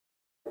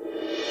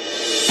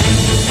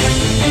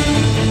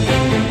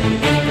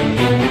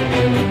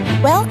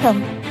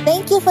Welcome.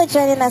 Thank you for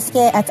joining us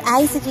here at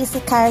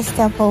ICGC Charis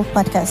Temple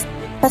Podcast.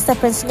 Pastor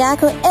Prince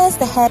Nyako is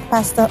the head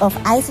pastor of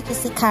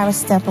ICGC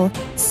Charis Temple,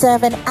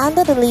 serving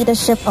under the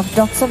leadership of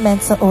Dr.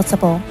 Mensa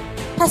Otabil.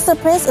 Pastor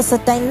Prince is a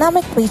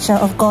dynamic preacher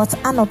of God's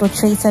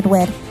unadulterated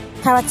word,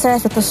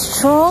 characterized with a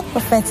strong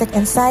prophetic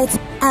insight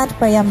and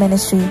prayer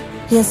ministry.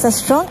 He is a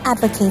strong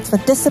advocate for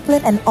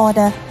discipline and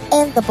order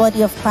in the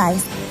body of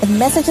Christ, with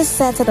messages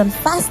centered on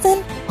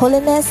fasting,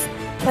 holiness,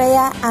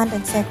 prayer, and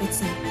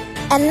integrity.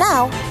 And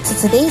now, to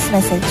today's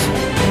message.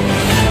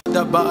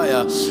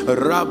 Dabaya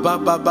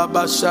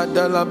Rabababa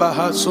Shadala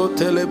Bahaso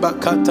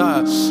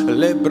Telebakata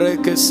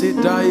Lebreke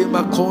Sidai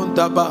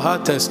Makonda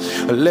Bahates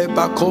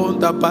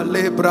Lebakonda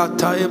Balebra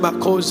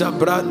Taimakoza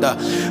Branda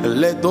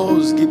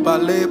Ledos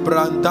Gibale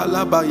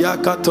Brandala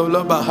Bayaka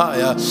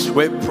Tolabahaya.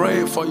 We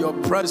pray for your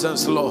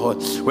presence,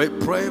 Lord. We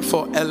pray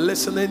for a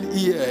listening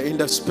ear in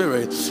the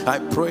spirit. I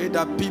pray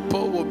that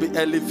people will be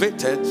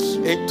elevated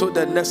into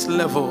the next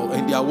level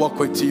in their walk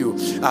with you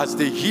as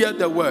they hear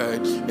the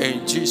word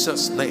in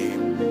Jesus'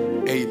 name.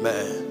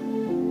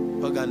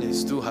 Amen. Organ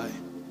is too high.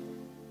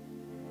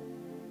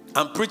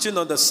 I'm preaching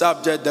on the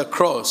subject, the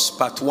cross,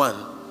 part 1.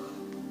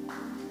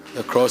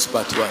 The cross,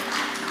 part 1.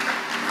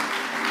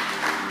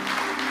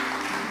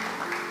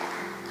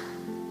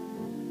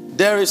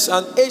 There is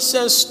an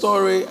ancient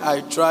story I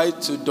tried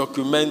to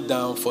document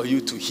down for you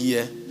to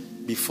hear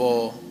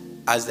before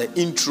as the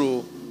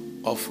intro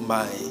of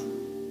my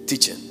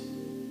teaching.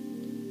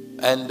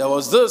 And there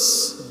was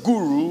this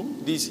guru,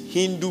 this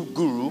Hindu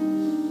guru,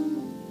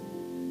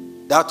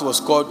 that was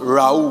called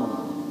Rao,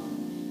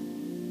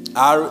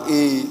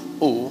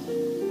 R-A-O,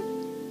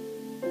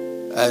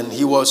 and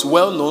he was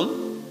well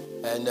known.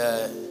 And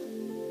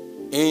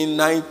in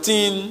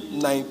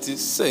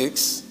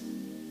 1996,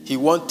 he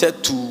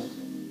wanted to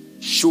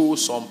show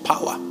some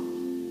power,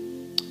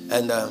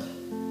 and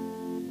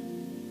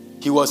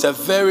he was a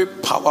very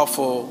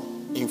powerful,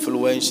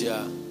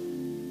 influential,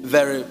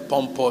 very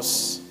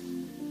pompous,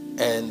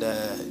 and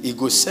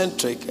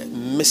egocentric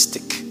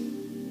mystic,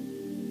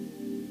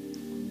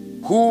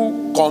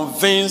 who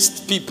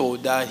convinced people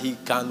that he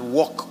can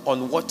walk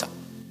on water.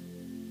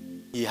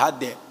 He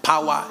had the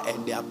power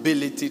and the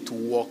ability to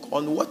walk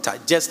on water,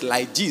 just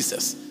like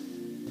Jesus.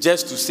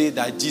 Just to say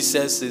that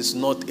Jesus is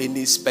not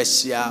any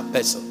special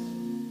person.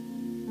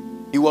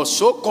 He was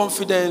so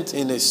confident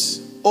in his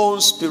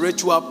own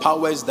spiritual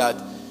powers that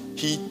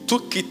he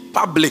took it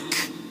public.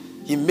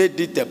 He made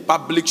it a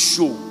public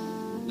show,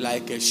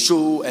 like a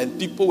show, and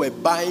people were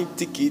buying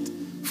tickets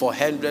for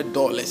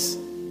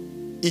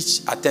 $100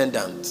 each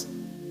attendant.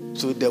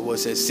 So there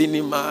was a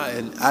cinema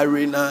and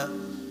arena.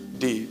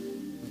 They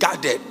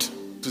gathered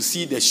to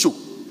see the show.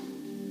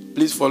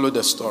 Please follow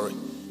the story.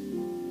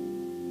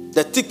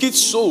 The tickets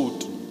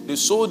sold. They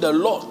sold a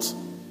lot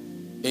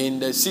in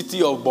the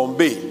city of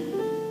Bombay.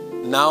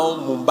 Now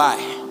Mumbai.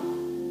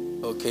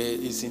 Okay,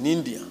 it's in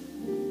India.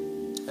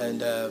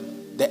 And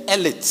the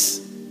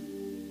elites.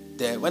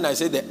 When I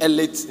say the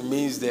elites, it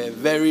means the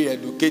very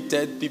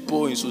educated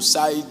people in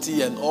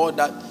society and all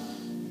that.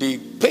 They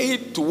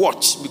paid to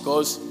watch,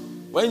 because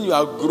when you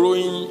are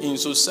growing in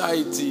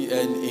society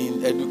and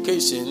in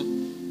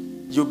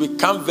education, you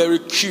become very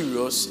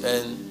curious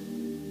and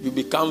you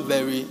become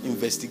very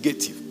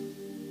investigative.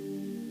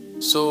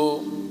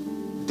 So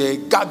they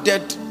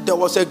gathered. There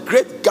was a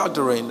great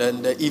gathering,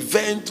 and the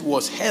event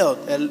was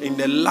held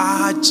in a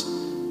large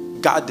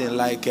garden,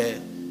 like a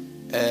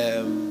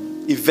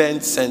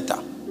event center.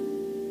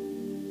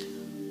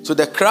 So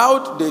the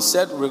crowd, they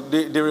said,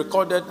 they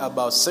recorded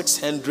about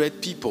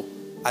 600 people.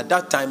 At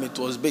that time, it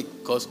was big,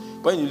 because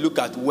when you look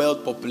at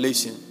world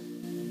population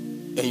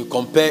and you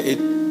compare it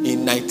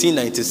in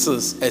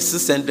 1996, a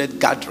 600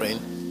 gathering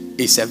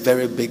is a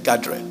very big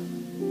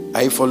gathering.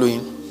 Are you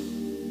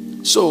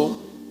following? So,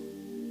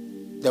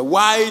 the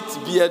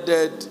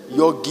white-bearded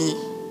yogi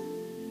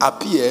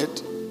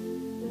appeared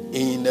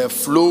in a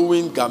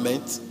flowing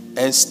garment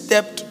and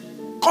stepped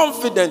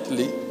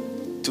confidently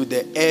to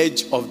the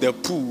edge of the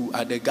pool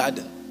at the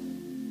garden.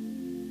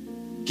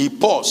 He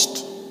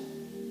paused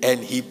and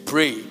he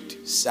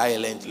prayed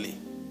silently.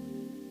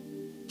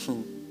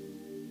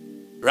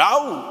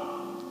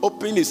 Rao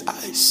opened his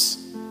eyes,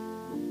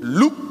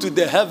 looked to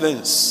the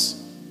heavens,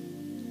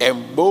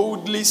 and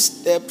boldly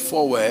stepped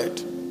forward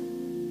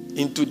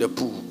into the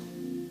pool.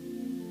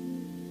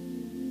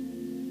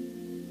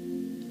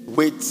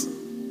 With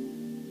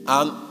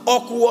an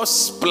awkward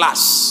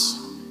splash,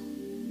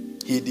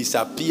 he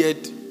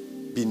disappeared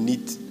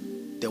beneath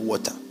the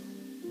water.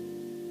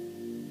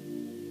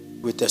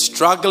 With a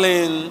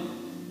struggling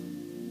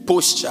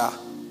posture,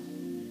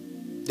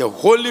 the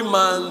holy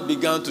man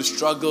began to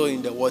struggle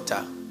in the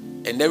water,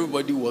 and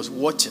everybody was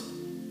watching.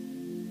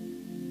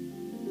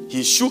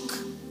 He shook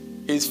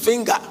his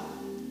finger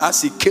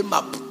as he came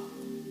up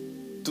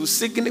to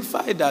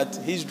signify that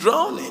he's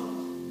drowning.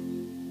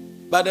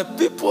 But the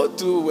people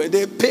too,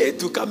 they paid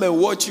to come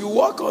and watch you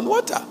walk on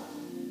water.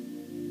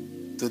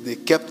 So they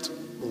kept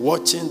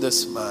watching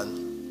this man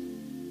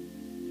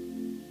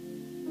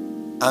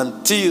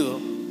until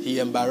he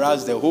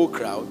embarrassed the whole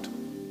crowd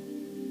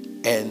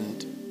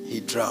and he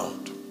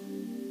drowned.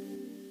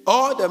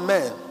 All the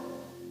men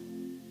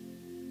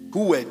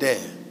who were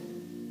there,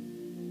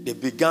 they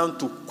began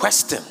to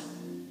question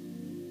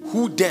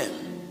who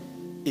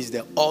then is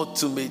the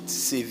ultimate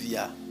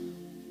savior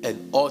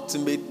and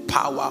ultimate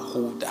power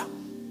holder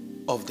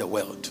of the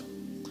world.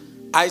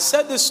 I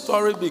said this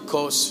story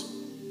because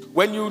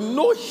when you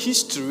know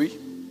history,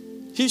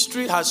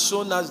 history has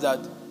shown us that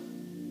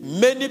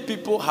many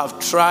people have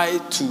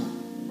tried to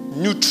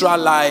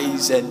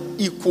neutralize and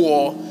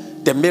equal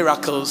the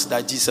miracles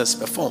that Jesus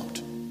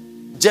performed,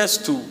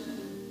 just to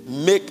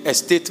make a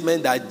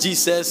statement that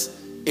Jesus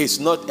is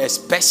not a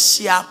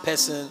special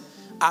person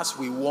as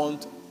we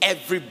want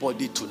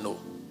everybody to know.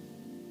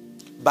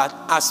 But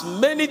as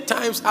many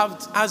times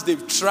as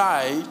they've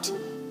tried,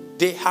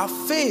 they have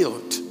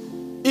failed.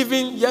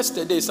 Even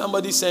yesterday,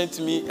 somebody sent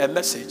me a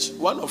message.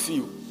 One of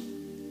you,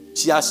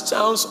 she has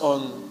chanced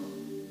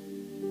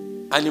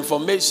on an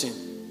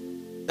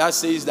information that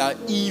says that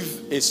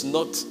Eve is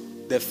not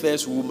the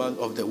first woman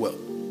of the world.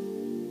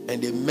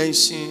 And they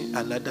mention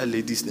another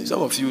lady's name.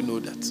 Some of you know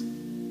that.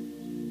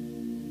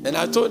 And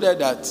I told her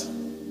that,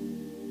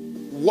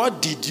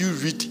 what did you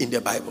read in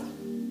the Bible?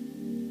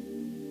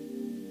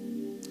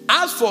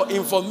 As for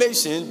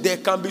information, there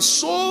can be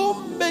so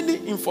many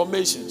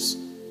informations.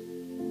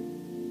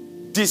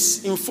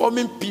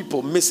 Disinforming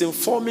people,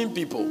 misinforming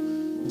people,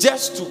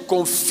 just to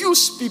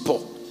confuse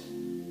people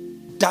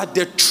that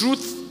the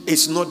truth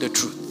is not the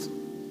truth.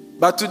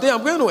 But today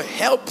I'm going to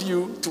help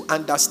you to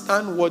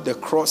understand what the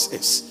cross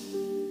is.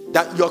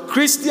 That your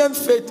Christian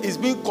faith is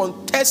being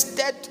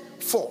contested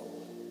for.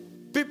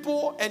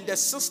 People and the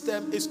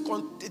system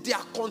they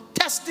are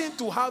contesting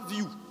to have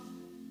you.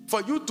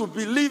 For you to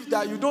believe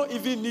that you don't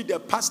even need a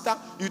pastor,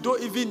 you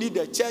don't even need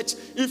a church.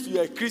 If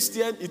you're a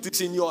Christian, it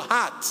is in your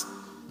heart.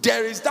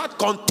 There is that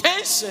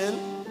contention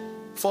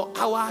for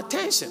our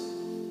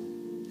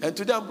attention. And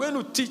today I'm going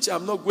to teach.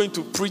 I'm not going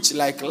to preach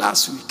like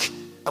last week.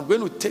 I'm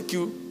going to take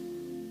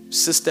you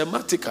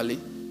systematically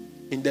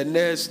in the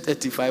next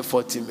 35,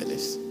 40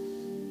 minutes.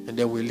 And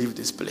then we'll leave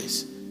this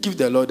place. Give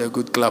the Lord a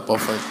good clap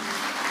offering.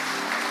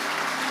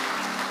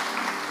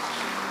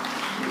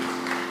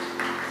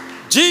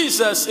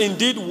 Jesus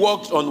indeed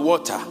walked on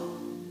water.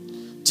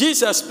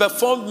 Jesus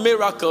performed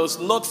miracles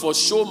not for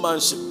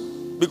showmanship.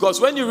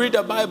 Because when you read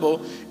the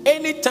Bible,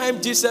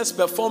 anytime Jesus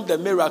performed a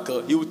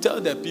miracle, he would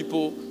tell the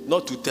people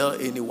not to tell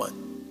anyone.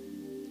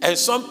 And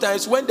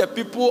sometimes when the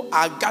people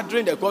are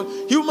gathering the crowd,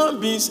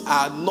 human beings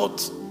are not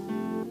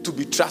to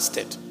be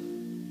trusted.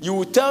 You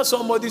will tell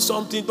somebody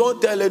something,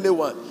 don't tell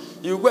anyone.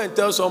 You go and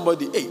tell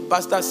somebody, hey,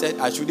 pastor said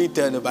I shouldn't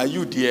tell anybody.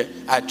 You dear,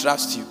 I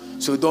trust you.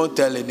 So don't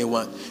tell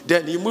anyone.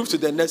 Then he moves to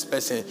the next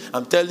person.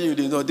 I'm telling you,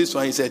 this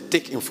one, he said,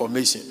 take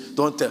information.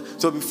 Don't tell.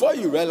 So before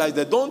you realize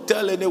that don't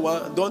tell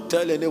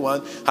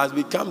anyone has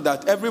become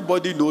that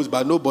everybody knows,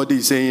 but nobody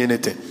is saying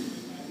anything.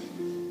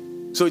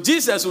 So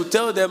Jesus will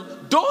tell them,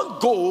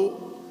 don't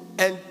go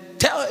and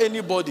tell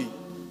anybody.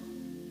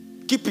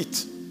 Keep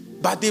it.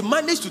 But they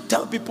managed to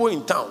tell people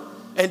in town.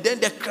 And then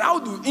the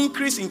crowd will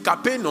increase in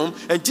Capernaum,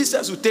 and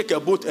Jesus will take a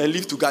boat and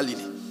leave to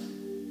Galilee.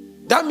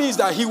 That means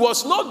that he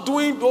was not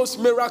doing those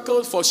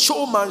miracles for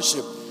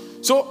showmanship.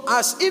 So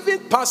as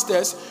even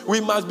pastors,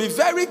 we must be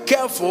very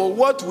careful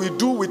what we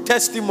do with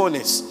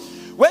testimonies.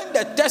 When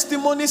the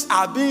testimonies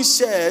are being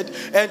shared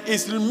and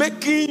it's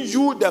making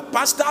you, the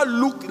pastor,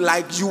 look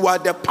like you are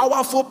the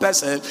powerful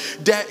person,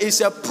 there is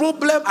a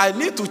problem. I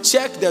need to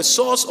check the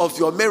source of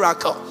your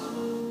miracle.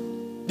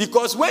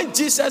 Because when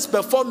Jesus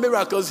performed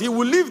miracles, he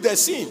will leave the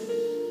scene.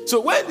 So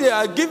when they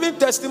are giving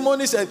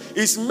testimonies and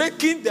it's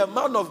making the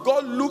man of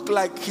God look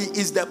like he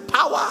is the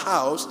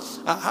powerhouse,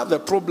 I have a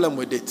problem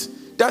with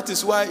it. That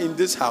is why in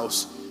this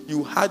house,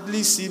 you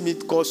hardly see me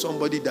call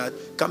somebody that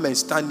come and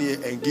stand here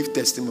and give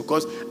testimony,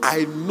 because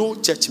I know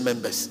church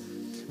members.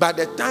 By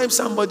the time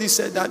somebody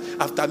said that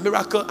after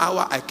miracle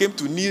hour, I came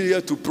to kneel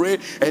here to pray,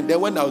 and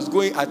then when I was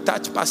going, I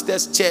touched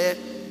pastor's chair.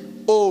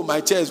 Oh, my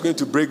chair is going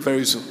to break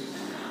very soon.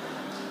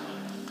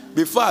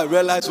 Before I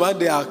realized, one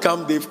day I'll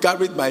come, they've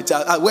carried my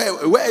chair.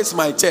 Where is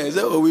my chair? I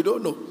said, oh, we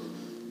don't know.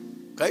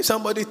 Okay,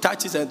 somebody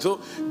touches, and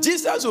so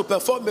Jesus will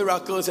perform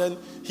miracles, and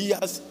he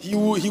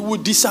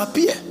would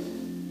disappear.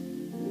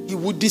 He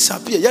would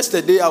disappear.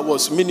 Yesterday I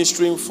was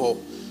ministering for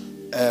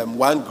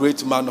one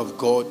great man of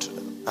God.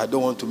 I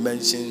don't want to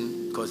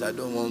mention because I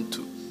don't want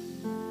to.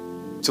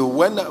 So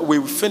when we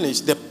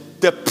finished,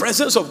 the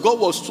presence of God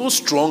was so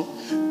strong.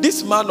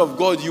 This man of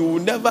God, you will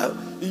never.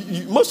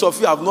 Most of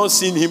you have not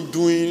seen him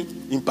doing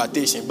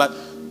impartation, but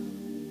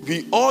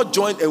we all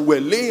joined and were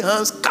laying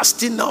hands,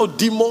 casting out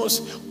demons,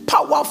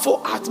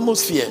 powerful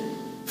atmosphere.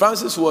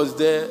 Francis was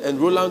there and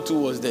Roland too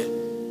was there.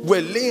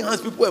 We're laying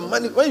hands, people were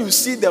manning. When you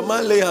see the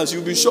man lay hands,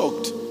 you'll be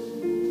shocked.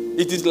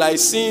 It is like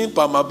seeing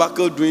Palmer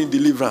Buckle doing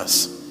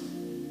deliverance.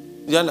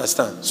 You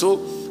understand? So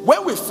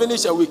when we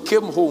finished and we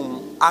came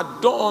home,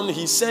 at dawn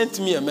he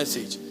sent me a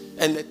message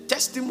and a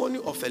testimony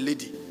of a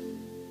lady.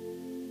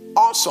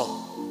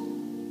 Awesome.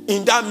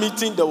 In that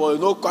meeting, there was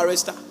no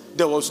chorister,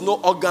 there was no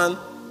organ,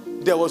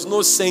 there was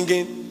no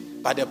singing,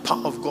 but the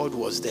power of God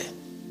was there.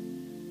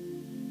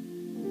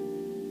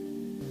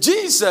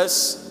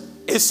 Jesus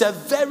is a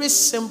very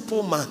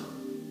simple man.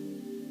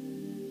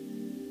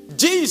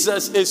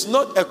 Jesus is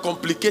not a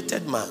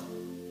complicated man.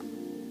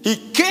 He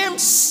came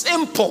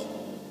simple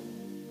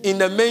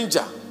in a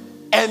manger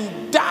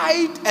and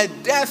died a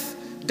death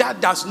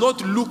that does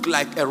not look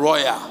like a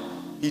royal.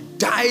 He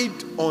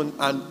died on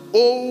an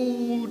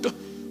old,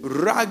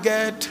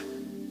 rugged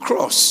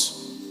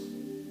cross.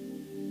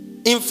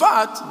 In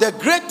fact, the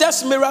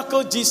greatest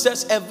miracle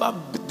Jesus ever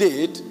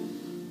did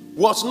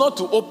was not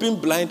to open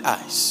blind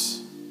eyes,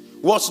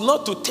 was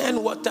not to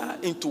turn water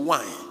into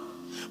wine,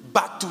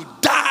 but to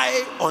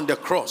die on the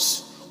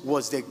cross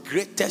was the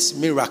greatest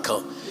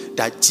miracle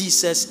that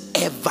Jesus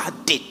ever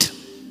did.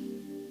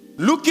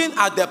 Looking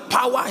at the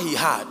power he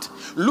had,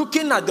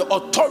 looking at the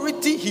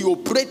authority he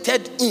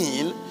operated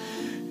in,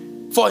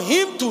 for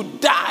him to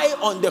die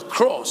on the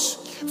cross,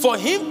 for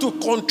him to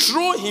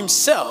control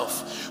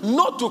himself,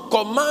 not to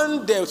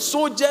command the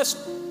soldiers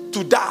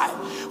to die,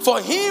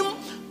 for him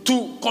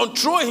to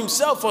control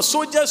himself, for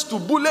soldiers to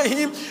bully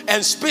him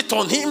and spit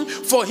on him,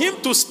 for him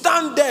to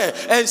stand there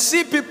and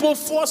see people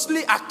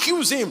falsely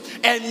accuse him,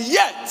 and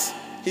yet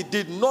he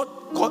did not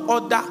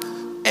order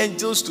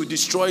angels to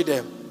destroy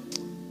them.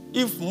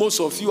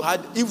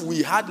 If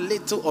we had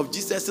little of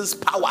Jesus'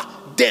 power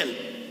then,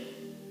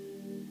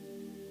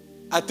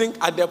 I think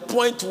at the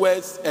point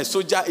where a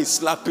soldier is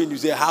slapping you,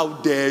 say, "How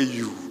dare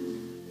you?"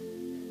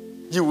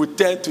 You would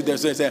turn to the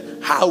soldier and say,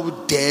 "How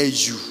dare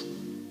you?"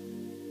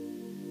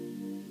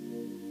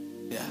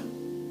 Yeah.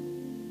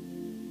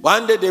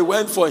 One day they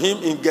went for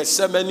him in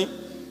Gethsemane,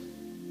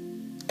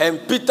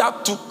 and Peter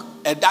took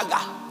a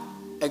dagger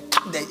and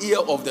cut the ear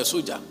of the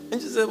soldier.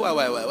 And she said,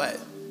 Why?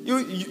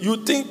 You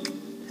think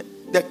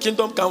the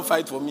kingdom can't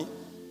fight for me?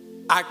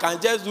 I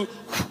can just do,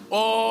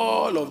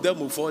 all of them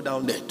will fall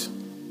down dead.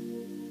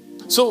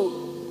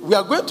 So we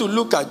are going to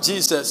look at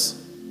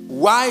Jesus,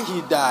 why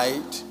he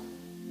died,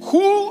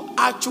 who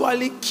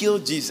actually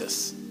killed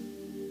Jesus,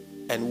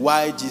 and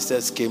why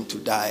Jesus came to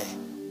die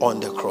on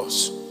the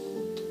cross.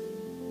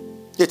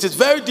 It is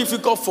very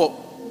difficult for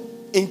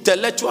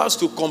intellectuals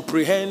to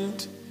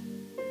comprehend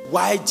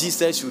why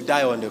Jesus should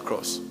die on the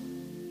cross.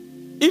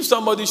 If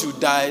somebody should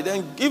die,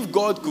 then if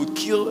God could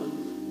kill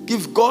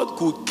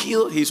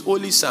his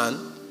only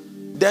son,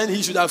 then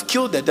he should have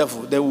killed the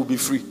devil. They will be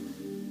free.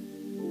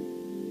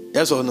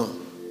 Yes or no?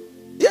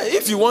 Yeah,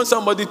 if you want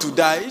somebody to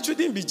die, it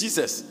shouldn't be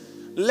Jesus.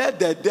 Let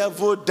the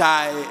devil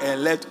die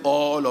and let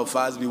all of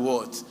us be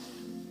what?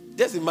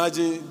 Just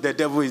imagine the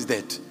devil is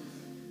dead.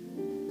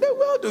 The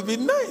world will be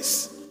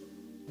nice.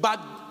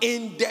 But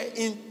in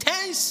the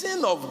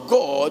intention of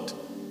God,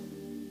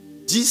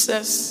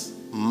 Jesus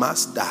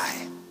must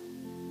die.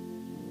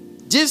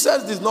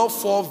 Jesus did not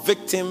fall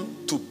victim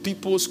to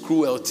people's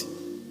cruelty.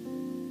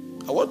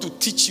 I want to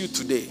teach you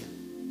today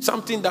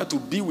something that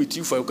will be with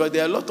you forever, because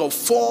there are a lot of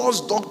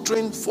false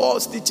doctrine,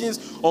 false teachings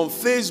on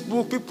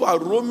Facebook. People are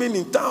roaming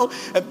in town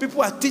and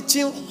people are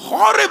teaching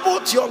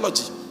horrible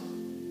theology.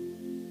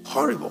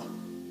 Horrible.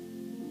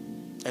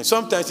 And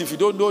sometimes if you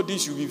don't know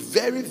this, you'll be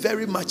very,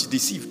 very much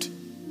deceived.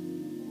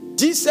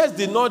 Jesus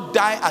did not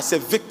die as a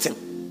victim.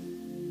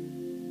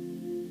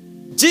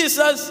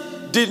 Jesus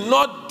did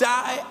not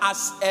die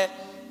as a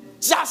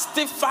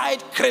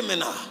justified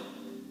criminal.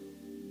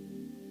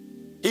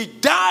 He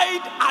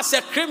died as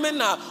a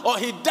criminal, or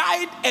he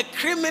died a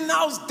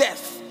criminal's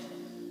death.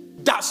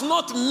 Does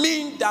not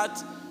mean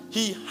that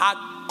he had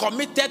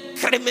committed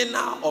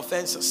criminal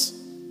offenses.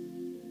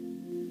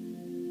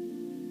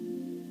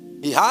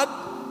 He had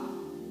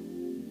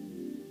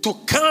to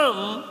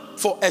come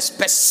for a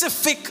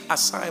specific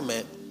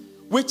assignment,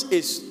 which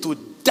is to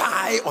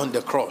die on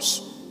the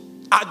cross.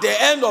 At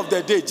the end of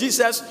the day,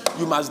 Jesus,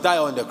 you must die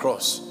on the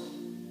cross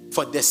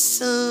for the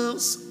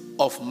sins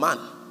of man.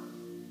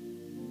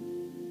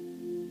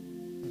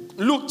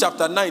 Luke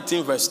chapter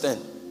 19 verse 10.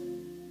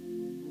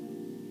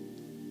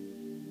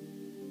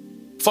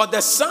 For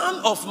the Son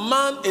of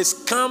Man is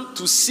come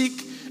to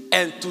seek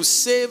and to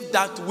save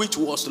that which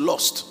was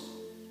lost.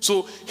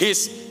 So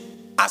his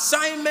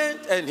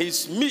assignment and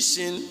his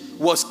mission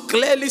was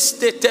clearly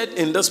stated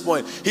in this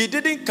point. He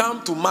didn't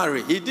come to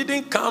marry. He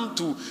didn't come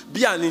to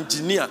be an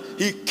engineer.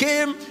 He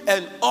came,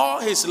 and all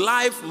his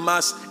life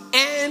must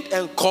end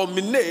and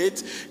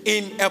culminate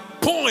in a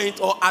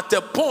point, or at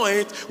a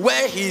point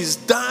where he's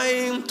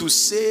dying to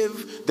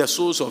save the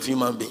souls of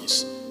human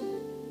beings.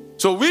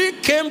 So we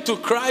came to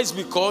Christ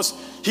because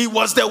he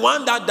was the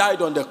one that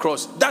died on the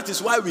cross. That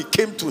is why we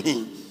came to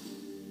him.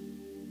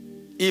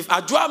 If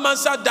Adjoa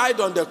Mansa died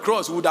on the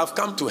cross, we would have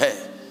come to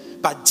her.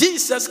 But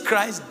Jesus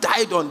Christ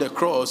died on the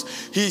cross.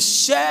 He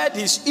shed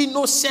his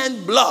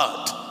innocent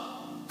blood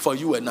for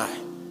you and I.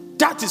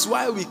 That is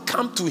why we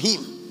come to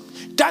him.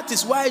 That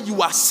is why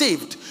you are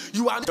saved.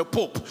 You are the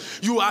Pope.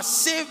 You are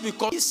saved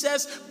because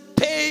Jesus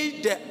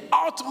paid the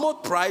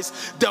ultimate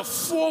price, the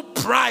full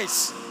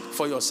price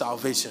for your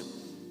salvation.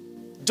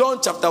 John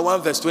chapter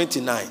 1 verse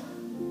 29.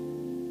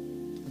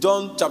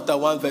 John chapter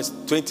 1 verse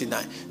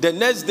 29. The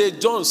next day,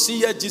 John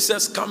sees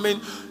Jesus coming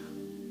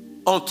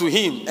unto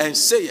him and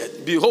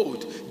saith,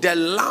 Behold, the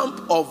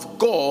Lamb of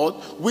God,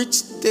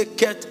 which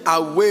taketh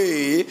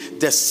away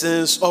the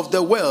sins of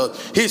the world.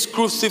 His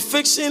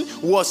crucifixion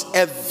was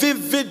a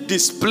vivid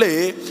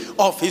display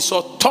of his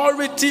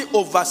authority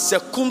over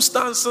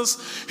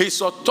circumstances,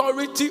 his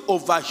authority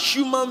over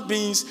human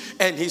beings,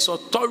 and his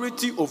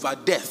authority over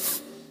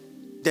death.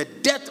 The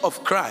death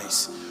of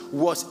Christ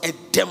was a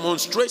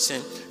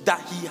demonstration that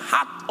he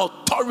had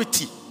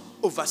authority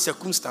over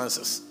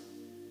circumstances.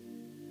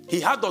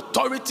 He had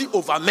authority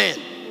over men.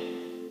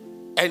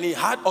 And he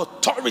had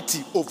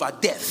authority over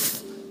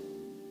death.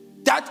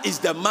 That is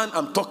the man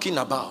I'm talking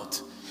about.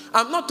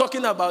 I'm not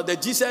talking about the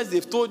Jesus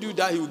they've told you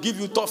that he will give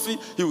you toffee,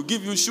 he will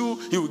give you shoe,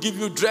 he will give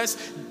you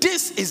dress.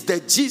 This is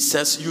the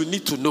Jesus you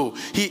need to know.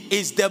 He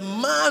is the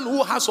man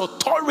who has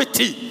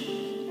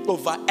authority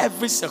over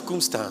every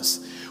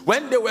circumstance.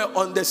 When they were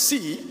on the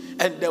sea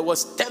and there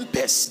was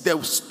tempest,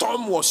 the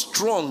storm was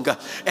strong,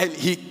 and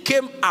he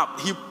came up,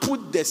 he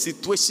put the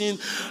situation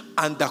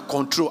under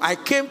control. I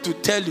came to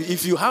tell you,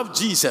 if you have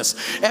Jesus,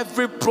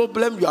 every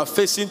problem you are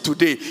facing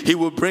today, he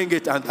will bring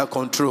it under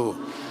control.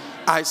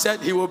 I said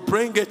he will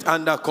bring it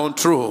under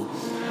control.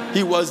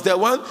 He was the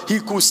one, he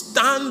could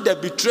stand the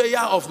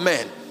betrayal of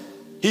men.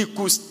 He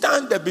could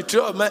stand the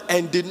betrayal of men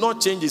and did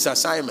not change his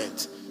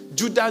assignment.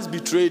 Judas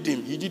betrayed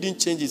him, he didn't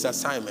change his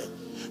assignment.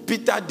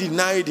 Peter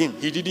denied him,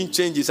 he didn't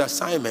change his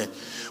assignment.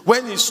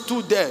 When he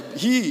stood there,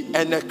 he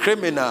and a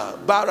criminal,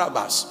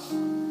 Barabbas,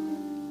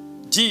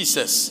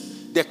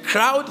 Jesus, the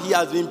crowd he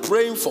has been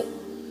praying for,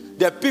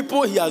 the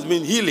people he has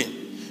been healing,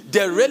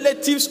 the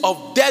relatives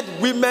of dead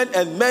women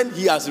and men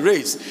he has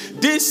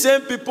raised. These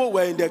same people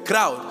were in the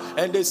crowd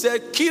and they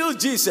said, kill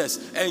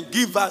Jesus and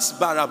give us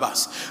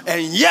Barabbas.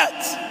 And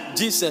yet,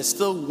 Jesus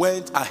still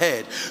went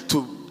ahead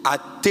to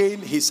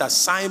attain his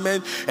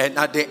assignment, and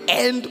at the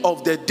end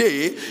of the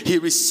day he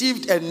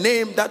received a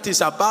name that is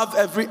above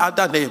every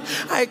other name.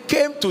 I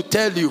came to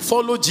tell you,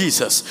 follow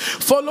Jesus,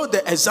 follow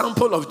the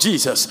example of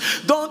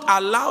Jesus. Don't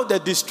allow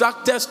the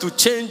distractors to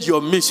change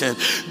your mission.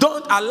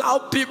 Don't allow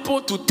people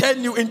to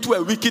turn you into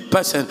a wicked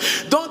person.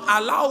 Don't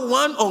allow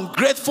one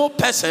ungrateful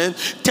person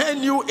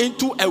turn you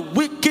into a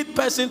wicked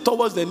person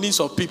towards the needs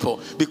of people,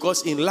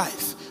 because in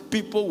life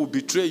people will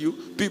betray you.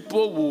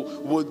 People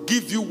will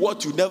give you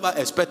what you never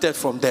expected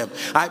from them.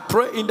 I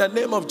pray in the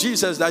name of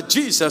Jesus that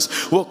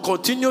Jesus will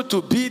continue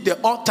to be the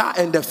author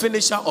and the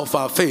finisher of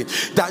our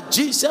faith. That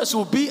Jesus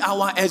will be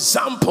our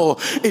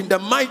example in the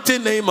mighty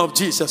name of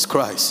Jesus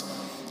Christ.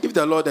 Give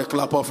the Lord a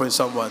clap offering,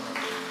 someone.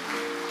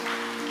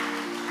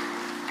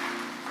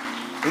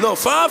 You know,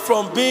 far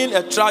from being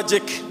a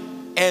tragic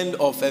end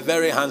of a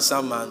very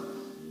handsome man.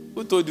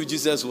 Who told you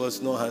Jesus was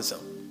not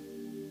handsome?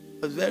 He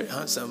was a very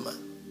handsome man.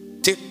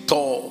 Thick,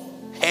 tall,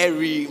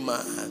 hairy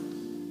man.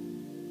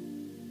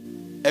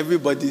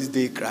 Everybody's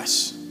day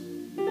crash.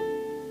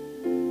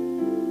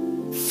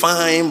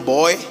 Fine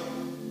boy.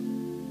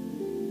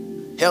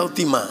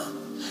 Healthy man.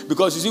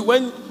 Because you see,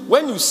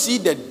 when you see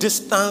the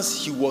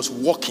distance he was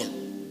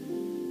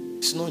walking,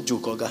 it's not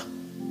joke, Oga.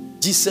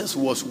 Jesus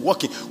was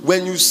walking.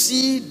 When you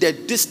see the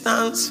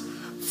distance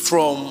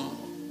from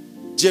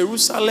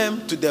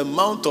Jerusalem to the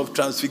Mount of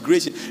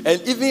Transfiguration,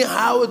 and even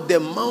how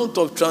the Mount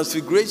of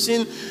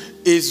Transfiguration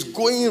is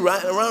going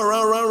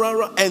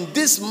round, and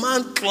this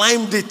man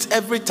climbed it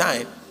every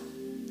time,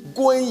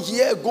 going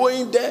here,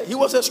 going there. He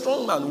was a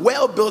strong man,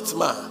 well-built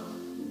man.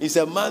 He's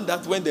a man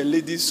that when the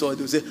ladies saw it,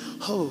 they would say,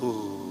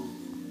 oh.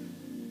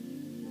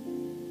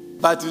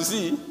 But you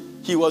see,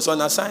 he was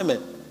on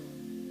assignment.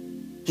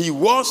 He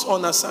was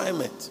on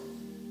assignment.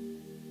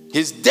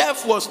 His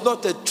death was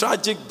not a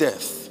tragic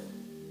death.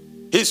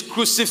 His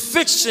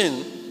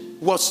crucifixion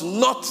was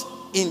not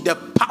in the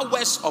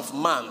powers of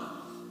man,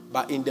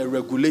 but in the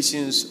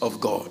regulations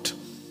of God.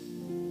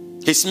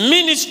 His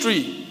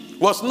ministry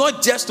was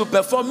not just to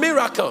perform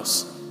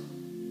miracles.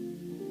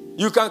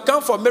 You can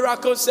come for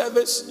miracle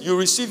service, you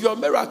receive your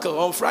miracle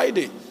on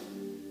Friday.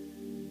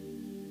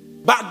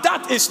 But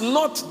that is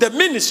not the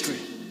ministry.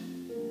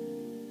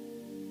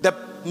 The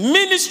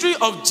ministry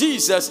of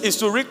Jesus is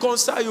to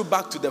reconcile you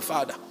back to the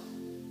Father.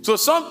 So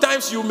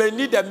sometimes you may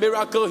need a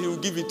miracle, he will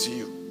give it to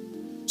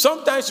you.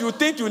 Sometimes you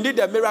think you need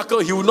a miracle,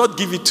 he will not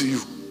give it to you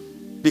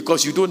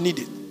because you don't need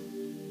it.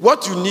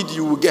 What you need,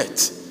 you will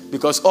get,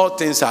 because all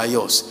things are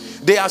yours.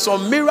 There are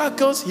some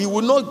miracles he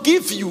will not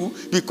give you,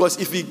 because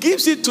if he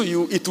gives it to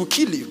you, it will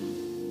kill you.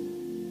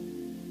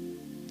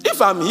 If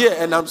I'm here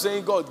and I'm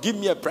saying, God, give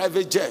me a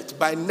private jet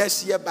by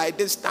next year, by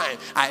this time,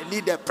 I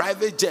need a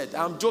private jet.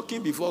 I'm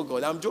joking before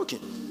God. I'm joking.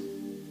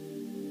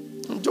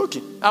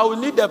 I will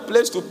need a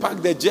place to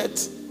park the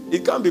jet.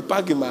 It can't be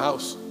parked in my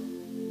house.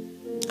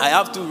 I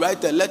have to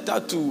write a letter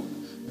to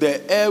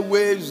the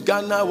Airways,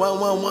 Ghana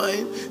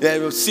 111, they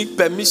will seek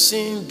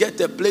permission, get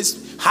a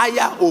place,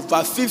 hire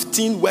over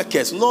 15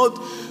 workers, not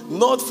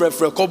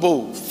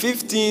Kobo,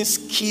 15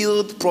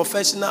 skilled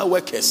professional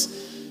workers,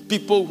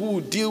 people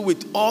who deal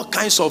with all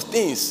kinds of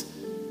things.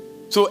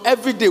 So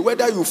every day,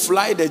 whether you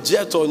fly the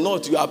jet or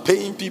not, you are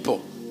paying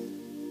people.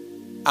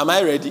 Am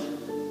I ready?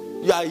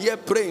 You are here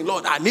praying,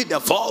 Lord, I need the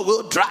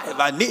 4-wheel drive,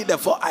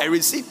 I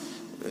receive.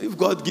 If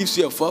God gives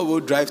you a 4-wheel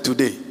drive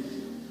today,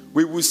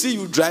 we will see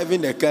you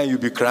driving a car and you'll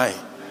be crying.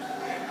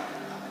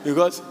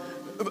 Because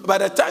by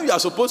the time you are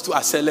supposed to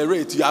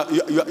accelerate,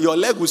 your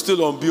leg will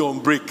still be on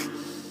brake.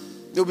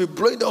 You'll be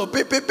blowing down,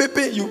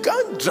 you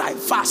can't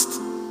drive fast.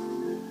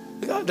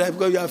 You can't drive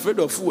because you're afraid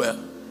of fuel.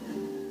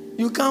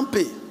 You can't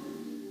pay.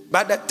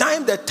 By the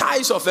time the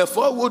tires of a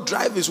 4-wheel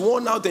drive is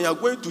worn out and you're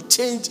going to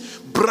change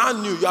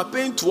brand new, you are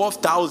paying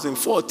 12,000,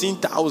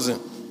 14,000.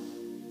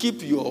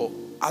 Keep your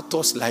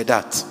Atos like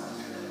that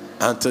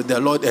until the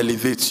Lord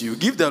elevates you.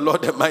 Give the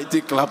Lord a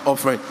mighty clap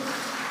offering.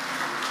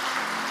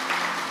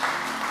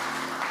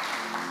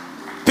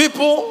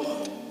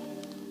 People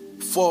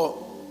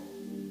for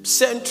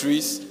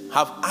centuries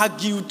have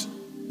argued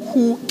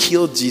who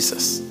killed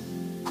Jesus,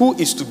 who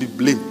is to be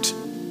blamed.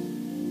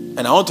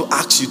 And I want to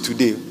ask you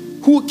today,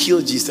 who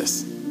killed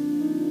Jesus?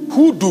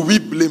 Who do we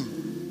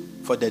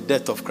blame for the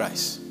death of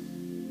Christ?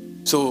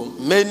 So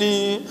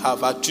many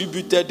have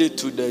attributed it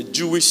to the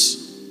Jewish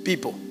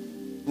people.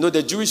 You know,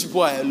 the Jewish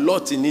people are a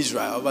lot in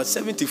Israel. Over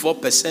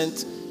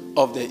 74%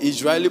 of the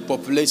Israeli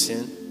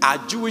population are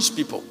Jewish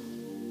people.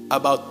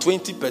 About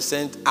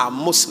 20% are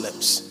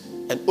Muslims.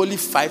 And only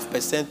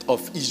 5%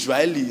 of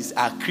Israelis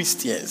are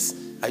Christians.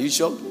 Are you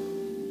sure?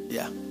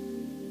 Yeah.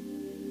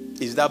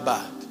 Is that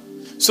bad?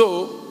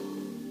 So,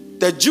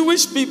 the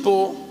Jewish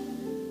people,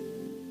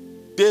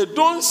 they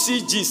don't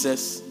see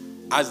Jesus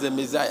as the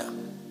Messiah.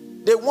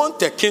 They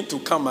want a king to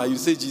come and you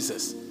say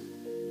Jesus.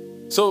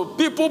 So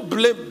people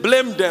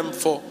blame them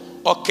for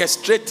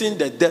orchestrating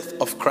the death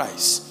of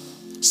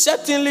Christ.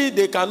 Certainly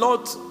they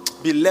cannot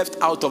be left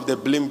out of the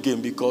blame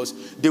game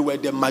because they were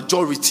the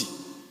majority.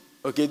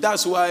 Okay,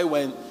 that's why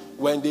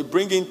when they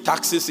bring in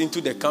taxes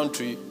into the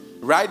country,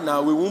 right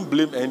now we won't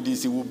blame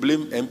NDC, we'll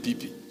blame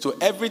MPP. So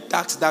every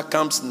tax that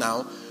comes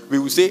now, we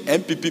will say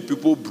MPP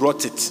people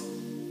brought it.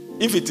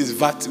 If it is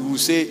VAT, we will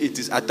say it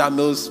is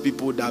Atamil's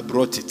people that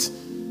brought it.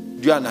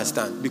 Do you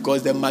understand?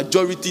 Because the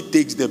majority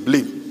takes the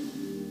blame.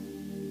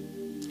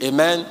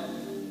 Amen.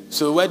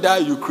 So whether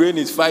Ukraine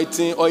is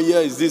fighting or here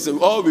is this,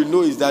 all we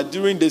know is that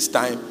during this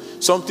time,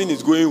 something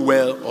is going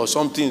well or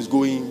something is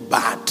going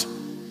bad.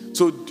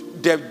 So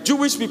the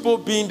Jewish people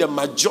being the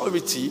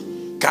majority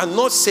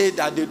cannot say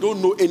that they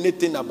don't know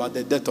anything about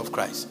the death of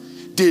Christ.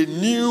 They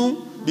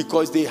knew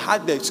because they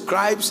had the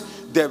scribes,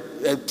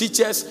 the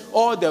teachers,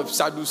 all the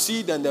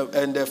Sadducees and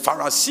the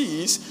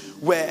Pharisees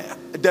were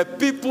the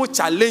people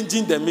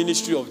challenging the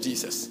ministry of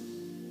Jesus.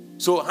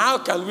 So how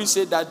can we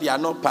say that they are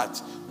not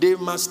part? They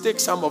must take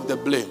some of the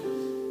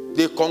blame.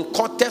 They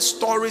concocted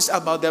stories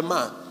about the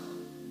man.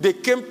 They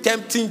came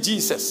tempting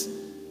Jesus.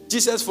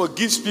 Jesus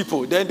forgives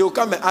people. Then they'll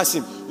come and ask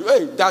him,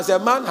 hey, does a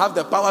man have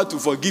the power to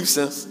forgive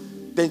sins?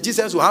 Then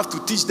Jesus will have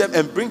to teach them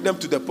and bring them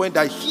to the point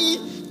that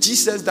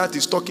Jesus that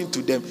is talking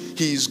to them,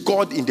 he is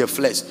God in the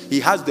flesh.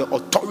 He has the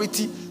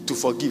authority to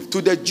forgive.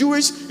 To the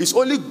Jewish, it's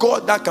only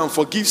God that can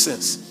forgive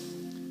sins.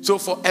 So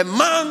for a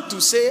man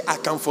to say, I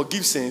can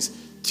forgive sins,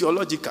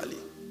 theologically,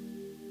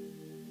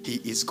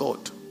 he is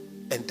God.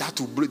 And that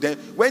will bring them.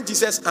 When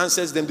Jesus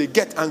answers them, they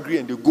get angry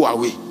and they go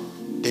away.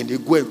 Then they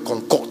go and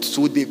concord.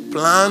 So they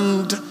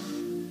planned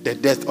the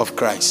death of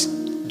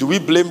Christ. Do we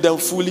blame them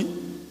fully?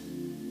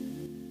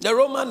 The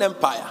Roman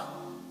Empire,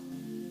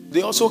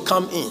 they also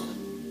come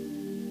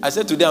in. I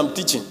said today I'm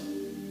teaching.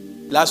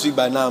 Last week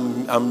by now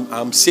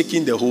I'm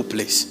shaking the whole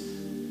place.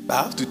 But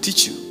I have to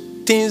teach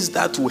you things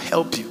that will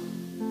help you.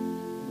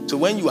 So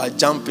when you are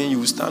jumping, you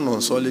will stand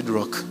on solid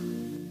rock.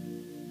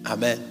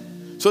 Amen.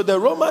 So the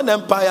Roman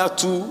Empire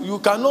too,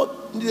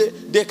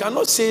 they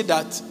cannot say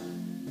that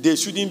they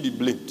shouldn't be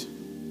blamed.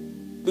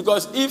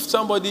 Because if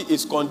somebody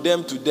is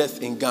condemned to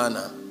death in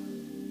Ghana,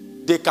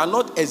 they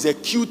cannot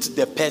execute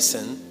the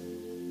person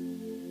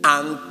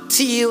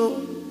until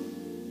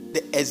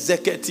the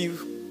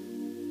executive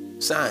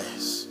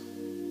signs.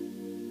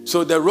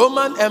 So the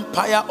Roman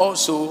Empire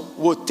also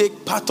will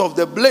take part of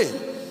the blame.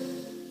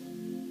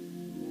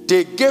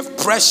 They gave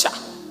pressure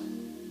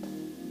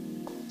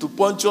to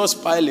Pontius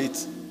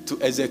Pilate to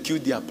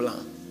execute their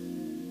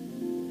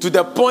plan. To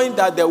the point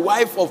that the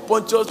wife of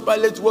Pontius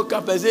Pilate woke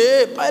up and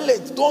said, hey,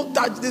 Pilate, don't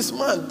touch this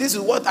man. This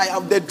is what I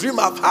have, the dream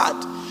I've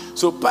had.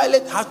 So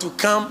Pilate had to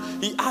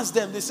come. He asked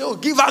them, they said, oh,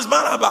 give us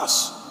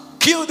Barabbas.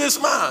 Kill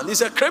this man.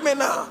 He's a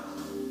criminal.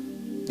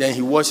 Then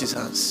he washed his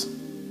hands.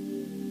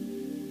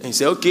 And he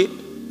said, okay,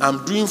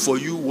 I'm doing for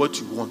you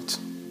what you want.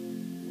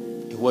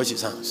 He washed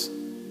his hands.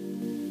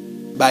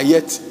 But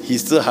yet, he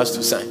still has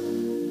to sign.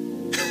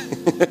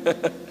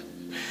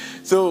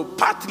 So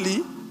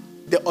partly,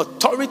 the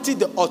authority,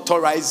 the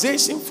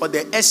authorization for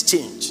the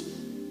exchange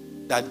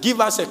that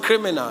give us a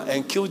criminal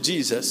and kill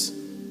Jesus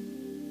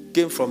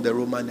came from the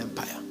Roman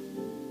Empire.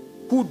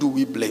 Who do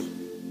we blame?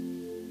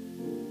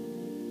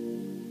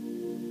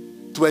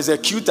 To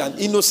execute an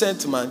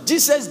innocent man.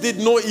 Jesus did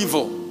no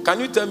evil. Can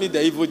you tell me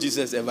the evil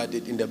Jesus ever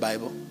did in the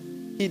Bible?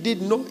 He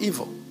did no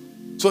evil.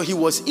 So he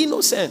was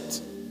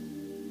innocent.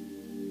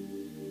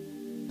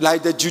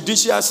 Like the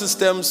judicial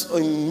systems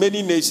in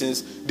many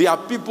nations, there are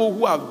people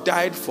who have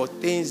died for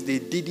things they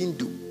didn't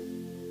do.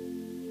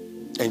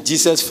 And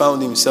Jesus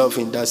found himself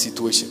in that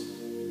situation.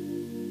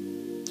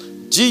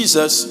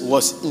 Jesus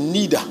was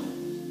neither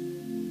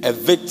a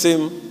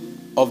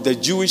victim of the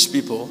Jewish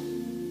people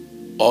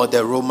or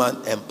the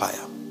Roman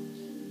Empire.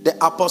 The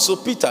Apostle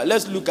Peter,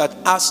 let's look at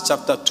Acts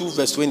chapter 2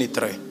 verse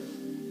 23.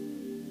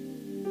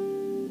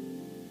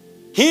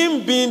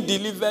 Him being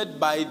delivered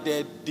by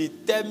the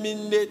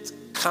determinate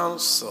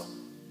counsel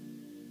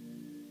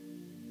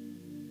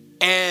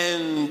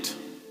and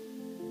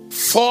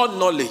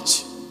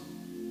foreknowledge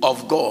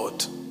of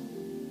God,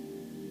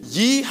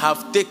 ye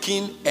have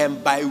taken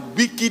and by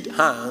wicked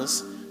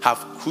hands have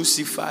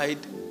crucified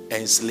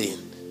and slain.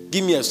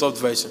 Give me a short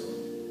version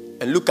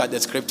and look at the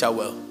scripture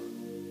well.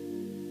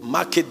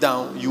 Mark it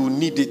down. You will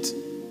need it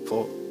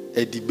for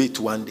a debate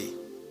one day.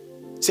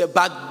 Say,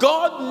 but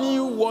God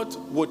knew what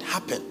would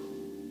happen.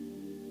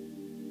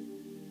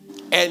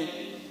 And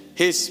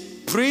his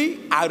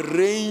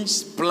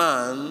pre-arranged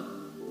plan.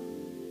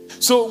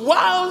 So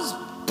whilst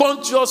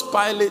Pontius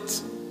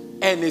Pilate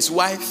and his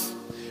wife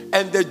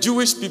and the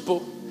Jewish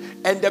people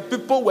and the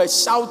people were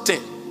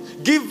shouting,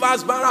 give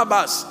us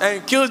Barabbas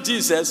and kill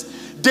Jesus,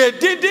 they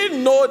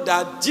didn't know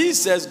that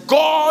Jesus,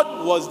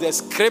 God was the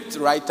script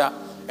writer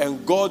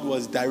and God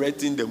was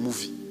directing the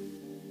movie.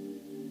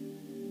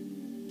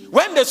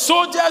 When the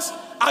soldiers,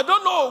 I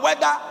don't know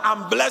whether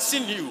I'm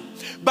blessing you,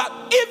 but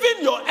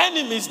even your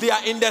enemies, they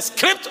are in the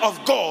script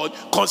of God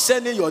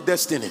concerning your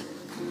destiny.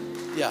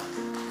 Yeah.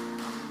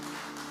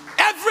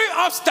 Every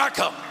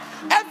obstacle,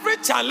 every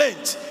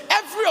challenge,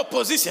 every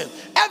opposition,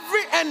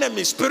 every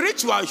enemy,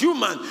 spiritual,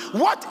 human,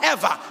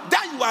 whatever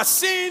that you are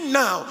seeing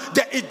now,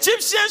 the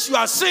Egyptians you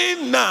are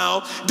seeing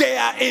now, they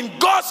are in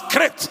God's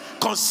script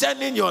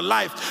concerning your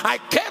life. I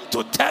came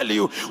to tell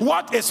you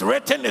what is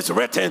written is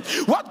written.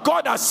 What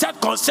God has said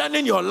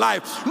concerning your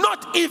life,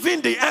 not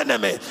even the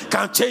enemy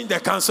can change the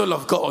counsel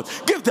of God.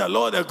 Give the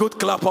Lord a good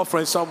clap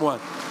offering, someone.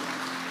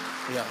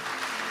 Yeah.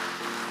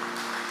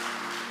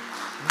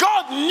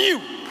 God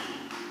knew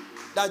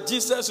that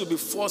Jesus will be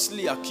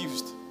falsely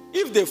accused.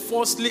 If they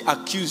falsely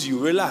accuse you,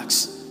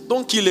 relax.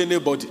 Don't kill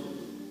anybody.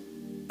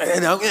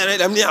 I'm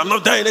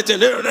not doing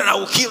anything. I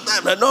will kill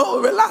them.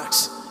 No,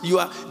 relax.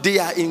 They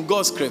are in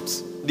God's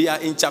script. They are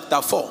in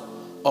chapter 4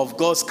 of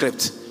God's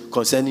script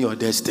concerning your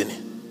destiny.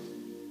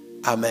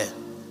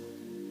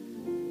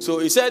 Amen. So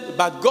he said,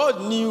 but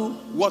God knew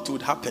what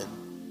would happen.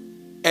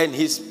 And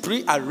his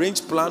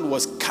pre-arranged plan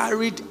was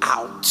carried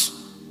out.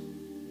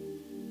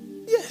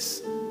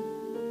 Yes.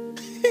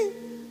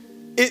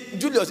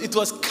 Julius, it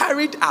was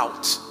carried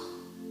out.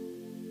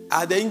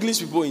 Are the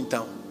English people in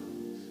town?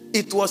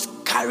 It was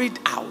carried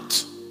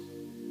out.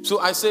 So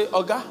I say,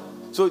 Oga.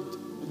 So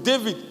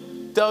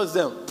David tells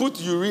them, put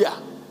Uriah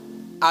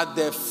at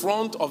the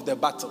front of the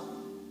battle.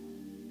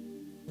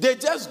 They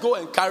just go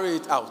and carry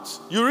it out.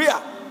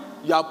 Uriah,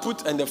 you are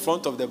put in the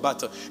front of the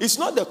battle. It's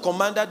not the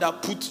commander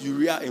that put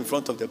Uriah in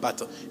front of the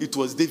battle. It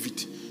was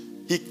David.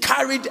 He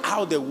carried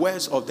out the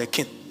words of the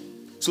king.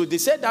 So they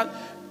said that,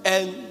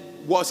 and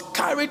was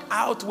carried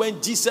out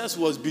when Jesus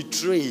was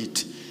betrayed.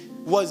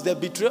 Was the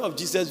betrayal of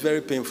Jesus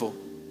very painful?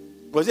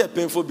 Was it a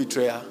painful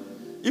betrayal?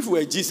 If we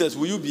were Jesus,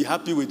 will you be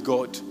happy with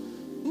God?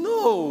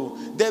 No.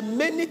 There are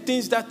many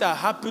things that are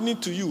happening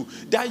to you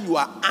that you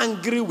are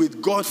angry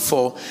with God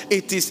for.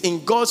 It is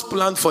in God's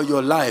plan for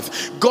your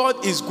life.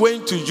 God is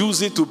going to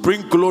use it to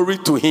bring glory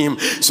to him.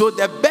 So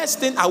the best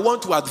thing I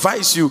want to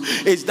advise you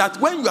is that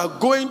when you are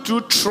going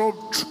through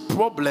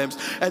problems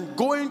and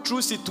going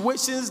through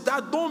situations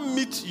that don't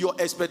meet your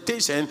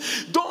expectation,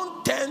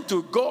 don't turn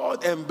to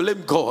God and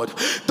blame God.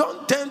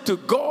 Don't turn to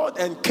God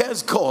and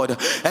curse God.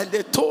 And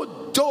they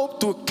told Job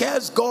to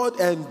curse God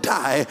and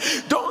die.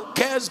 Don't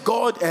curse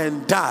God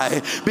and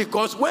die,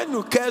 because when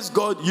you curse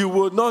God, you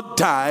will not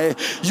die.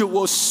 You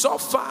will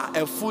suffer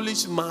a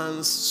foolish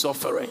man's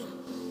suffering.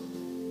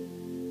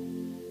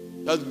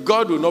 That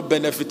God will not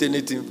benefit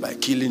anything by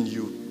killing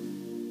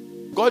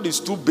you. God is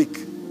too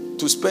big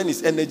to spend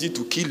his energy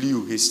to kill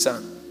you, his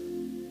son.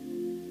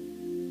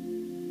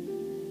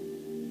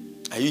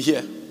 Are you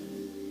here?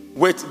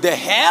 With the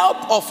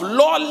help of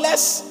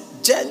lawless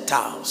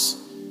Gentiles,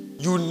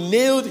 you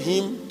nailed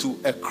him to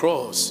a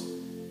cross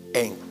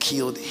and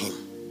killed him.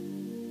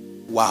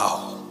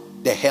 Wow.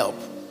 The help.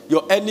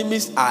 Your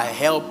enemies are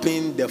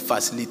helping the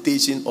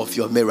facilitation of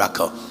your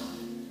miracle.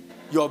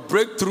 Your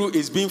breakthrough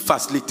is being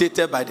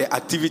facilitated by the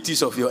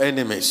activities of your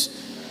enemies.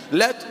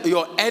 Let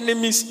your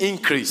enemies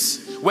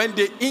increase. When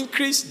they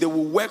increase, they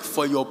will work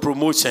for your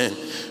promotion.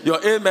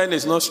 Your amen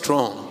is not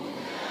strong.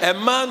 A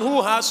man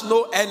who has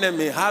no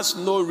enemy has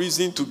no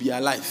reason to be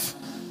alive.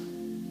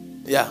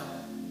 Yeah.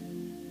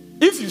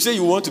 If you say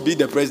you want to be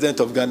the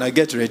president of Ghana,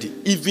 get ready.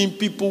 Even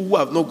people who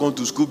have not gone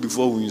to school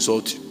before will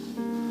insult you.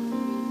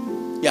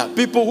 Yeah,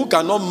 people who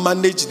cannot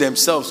manage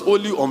themselves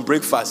only on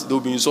breakfast, they'll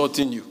be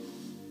insulting you.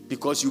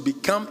 Because you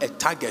become a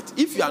target.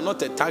 If you are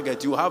not a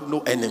target, you have no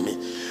enemy.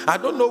 I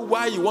don't know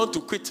why you want to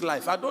quit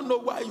life. I don't know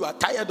why you are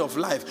tired of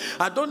life.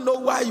 I don't know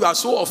why you are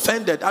so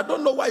offended. I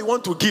don't know why you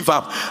want to give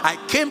up. I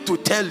came to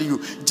tell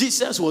you,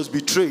 Jesus was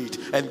betrayed,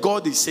 and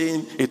God is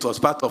saying it was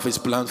part of his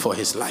plan for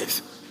his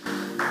life.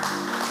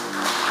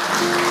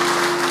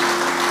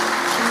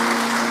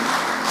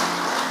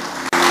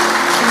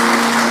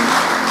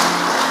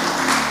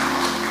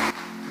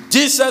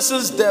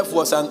 Jesus' death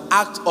was an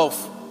act of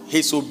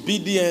his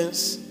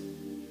obedience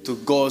to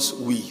God's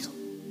will.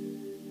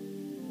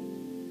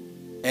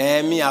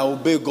 And me, I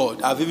obey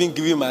God. I've even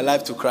given my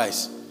life to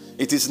Christ.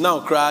 It is now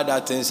cry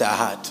that things are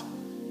hard.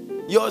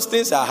 Yours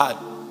things are hard.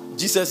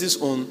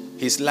 Jesus' own,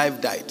 his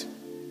life died.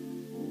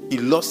 He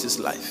lost his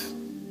life.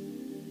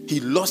 He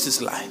lost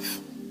his life.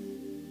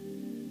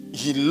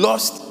 He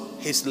lost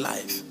his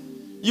life.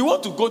 You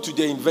want to go to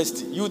the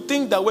university. You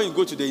think that when you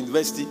go to the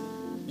university,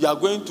 you are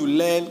going to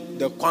learn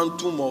the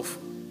quantum of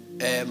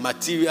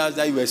materials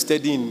that you were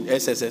studying in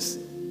SSS.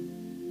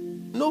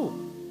 No.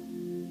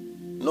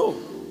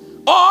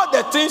 All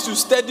the things you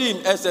study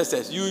in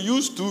SSS, you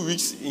use 2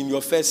 weeks in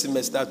your first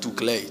semester to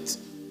clear it.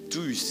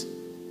 2 weeks.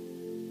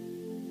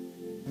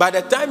 By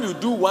the time you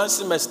do 1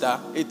 semester,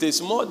 it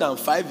is more than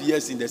 5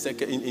 years in the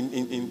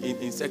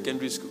in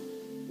secondary school.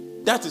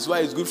 That is why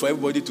it's good for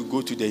everybody to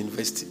go to the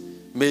university.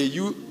 May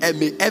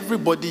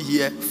everybody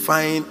here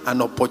find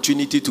an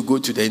opportunity to go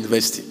to the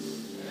university.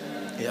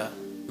 Yeah.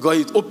 Because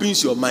it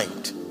opens your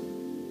mind.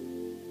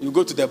 You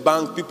go to the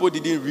bank, people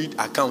didn't read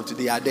account.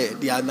 They are there.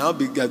 They are now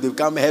they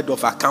become head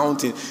of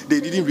accounting.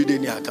 They didn't read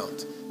any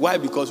account. Why?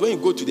 Because when you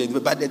go to the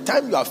university, by the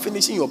time you are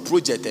finishing your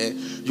project,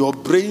 your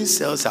brain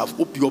cells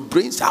your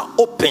brains are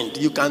opened.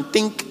 You can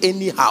think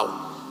anyhow.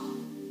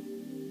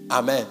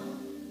 Amen.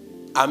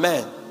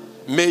 Amen.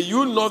 May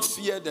you not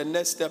fear the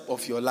next step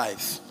of your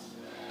life.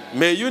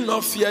 May you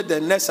not fear the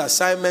next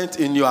assignment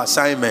in your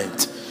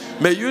assignment.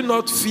 May you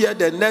not fear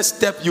the next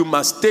step you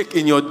must take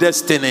in your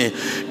destiny.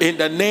 In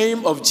the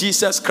name of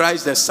Jesus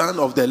Christ, the Son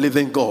of the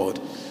living God.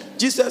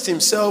 Jesus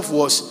himself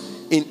was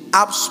in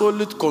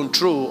absolute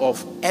control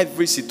of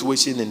every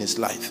situation in his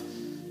life.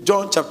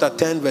 John chapter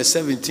 10, verse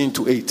 17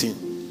 to 18.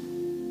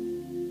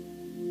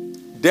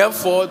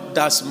 Therefore,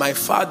 does my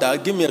Father,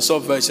 give me a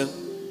short version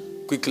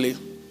quickly.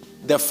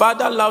 The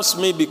Father loves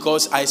me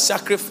because I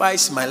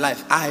sacrifice my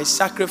life. I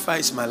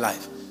sacrifice my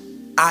life.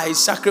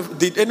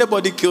 Did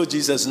anybody kill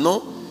Jesus?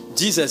 No.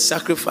 Jesus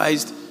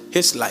sacrificed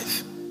his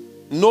life.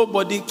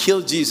 Nobody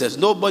killed Jesus.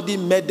 Nobody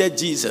murdered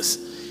Jesus.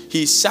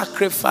 He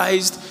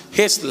sacrificed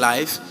his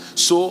life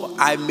so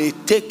I may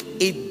take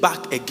it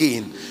back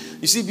again.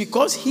 You see,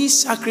 because he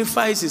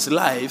sacrificed his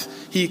life,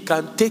 he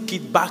can take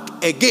it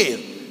back again.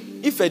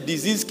 If a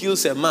disease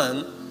kills the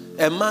man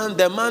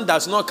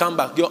does not come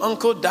back. Your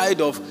uncle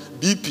died of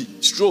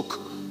BP, stroke,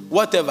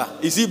 whatever.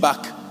 Is he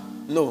back?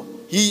 No.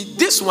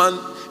 This one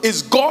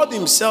is God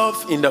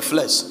himself in the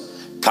flesh,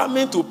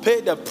 coming to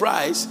pay the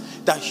price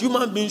that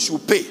human beings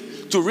should pay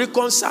to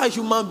reconcile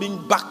human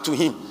beings back to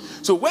him.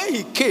 So when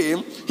he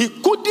came, he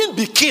couldn't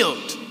be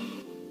killed.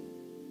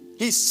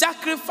 He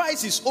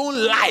sacrificed his own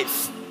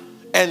life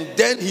and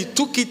then he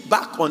took it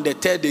back on the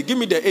third day. Give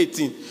me the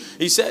 18.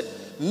 He said,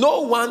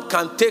 no one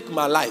can take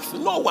my life.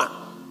 No one.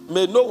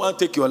 May no one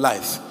take your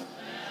life.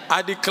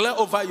 I declare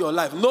over your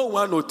life, no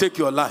one will take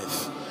your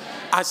life.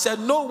 I said,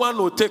 no one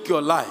will take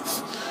your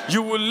life.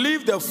 You will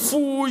live the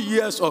full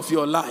years of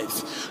your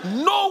life.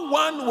 No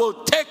one will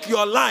take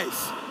your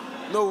life.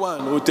 No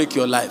one will take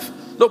your life.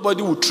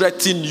 Nobody will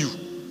threaten you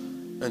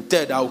and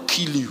tell I'll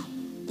kill you.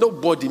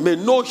 Nobody. May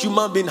no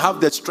human being have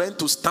the strength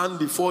to stand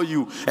before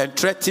you and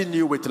threaten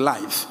you with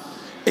life.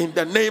 In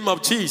the name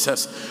of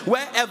Jesus,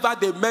 wherever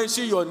they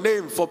mention your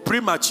name for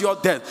premature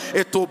death,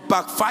 it will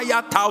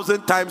backfire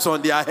 1,000 times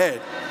on their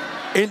head.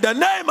 In the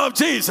name of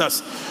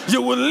Jesus,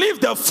 you will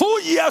live the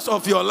full years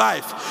of your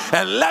life,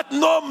 and let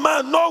no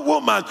man, no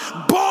woman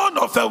born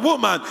of a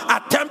woman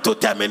attempt to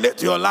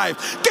terminate your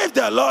life. Give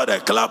the Lord a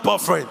clap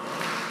offering.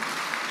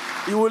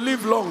 You will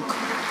live long.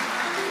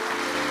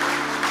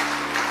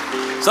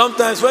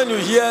 Sometimes when you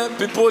hear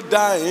people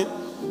dying,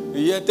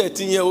 you hear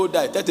 13-year-old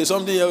die,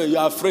 30-something-year-old, you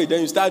are afraid.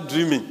 Then you start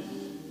dreaming.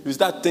 You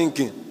start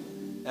thinking.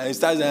 And you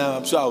start saying,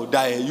 I'm sure I will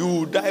die. You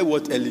will die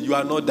what early? You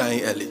are not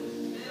dying early.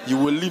 You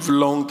will live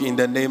long in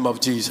the name of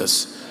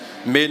Jesus.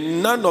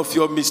 May none of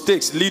your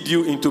mistakes lead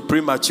you into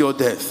premature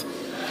death.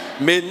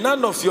 May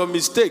none of your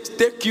mistakes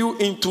take you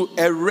into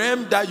a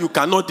realm that you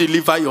cannot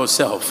deliver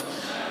yourself.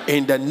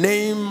 In the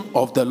name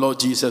of the Lord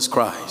Jesus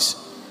Christ.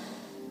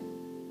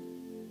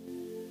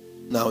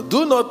 Now,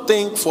 do not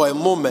think for a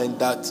moment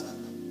that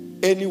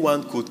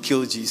anyone could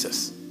kill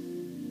Jesus.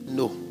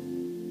 No.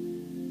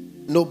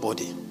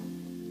 Nobody.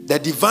 The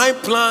divine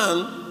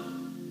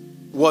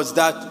plan was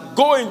that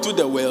go into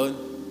the world,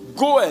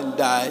 go and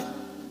die,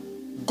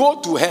 go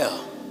to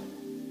hell,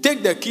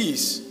 take the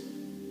keys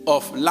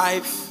of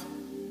life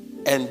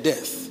and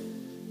death,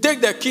 take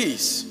the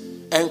keys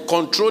and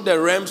control the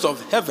realms of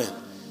heaven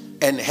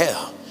and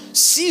hell,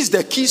 seize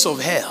the keys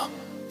of hell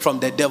from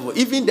the devil.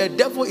 Even the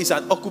devil is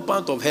an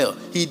occupant of hell.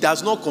 He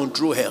does not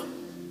control hell.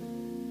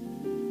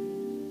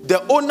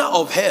 The owner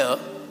of hell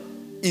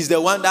is the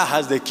one that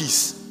has the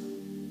keys.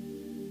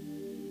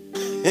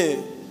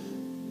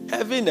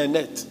 Heaven and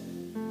earth.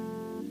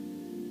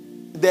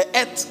 The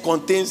earth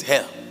contains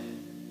hell.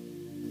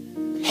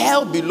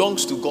 Hell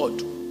belongs to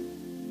God.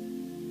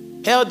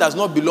 Hell does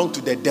not belong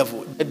to the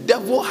devil. The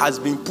devil has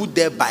been put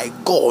there by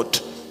God.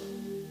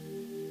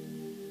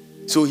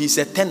 So he's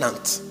a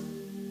tenant.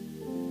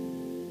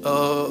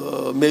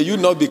 May you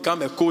not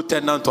become a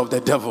co-tenant of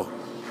the devil.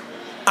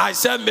 I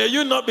said, may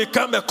you not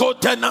become a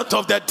co-tenant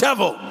of the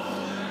devil.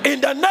 In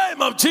the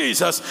name of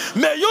Jesus,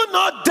 may you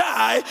not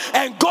die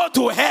and go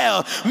to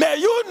hell. May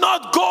you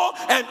not go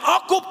and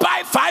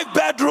occupy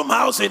 5-bedroom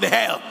house in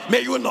hell.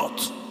 May you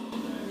not.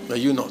 May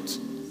you not.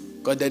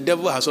 Because the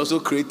devil has also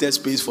created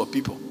space for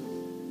people.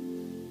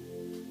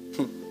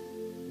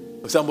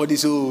 Somebody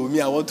says, oh, me,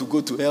 I want to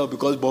go to hell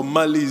because Bob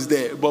Marley is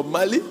there. Bob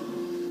Marley?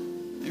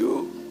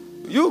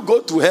 You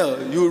go to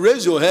hell. You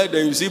raise your head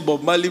and you see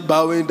Bob Marley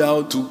bowing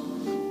down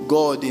to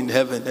God in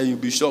heaven and you'll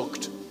be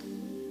shocked.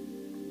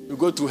 You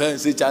go to hell and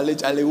say,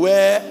 Charlie,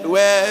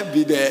 where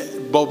be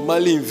the Bob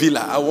Marley in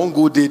Villa? I won't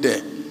go there.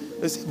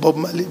 They say, Bob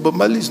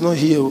Marley is not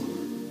here.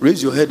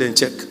 Raise your head and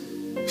check.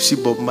 You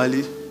see Bob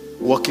Marley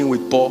walking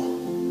with Paul.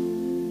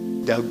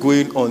 They are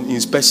going on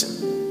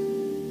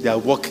inspection. They are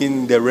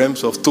walking the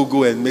realms of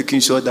Togo and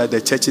making sure that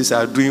the churches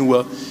are doing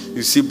well.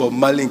 You see Bob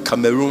Marley in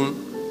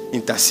Cameroon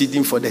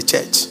interceding for the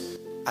church.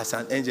 As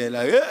an angel,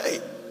 like,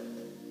 hey,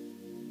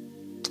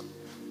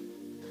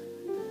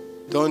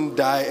 don't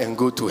die and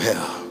go to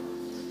hell.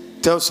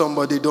 Tell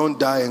somebody, don't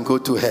die and go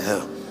to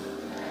hell.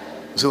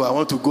 So I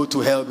want to go to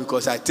hell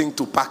because I think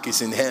Tupac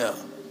is in hell.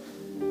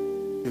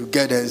 You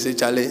get there and say,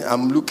 Charlie,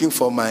 I'm looking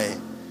for my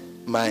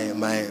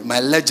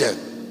legend.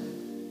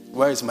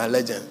 Where is my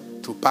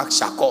legend? Tupac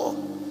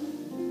Shakur.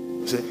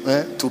 You say,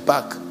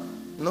 Tupac.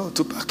 No,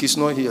 Tupac is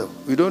not here.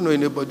 We don't know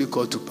anybody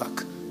called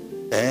Tupac.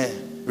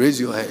 Raise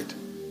your head.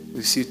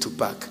 We see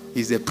Tupac.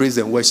 He's a praise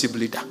and worship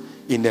leader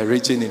in the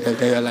region. And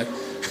you're like,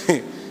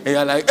 and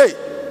you're like, hey,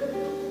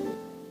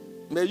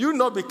 may you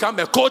not become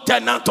a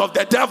co-tenant of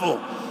the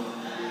devil.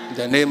 In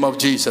the name of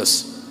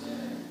Jesus.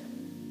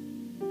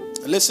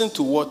 Listen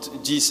to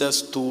what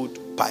Jesus told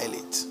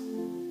Pilate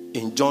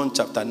in John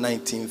chapter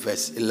 19,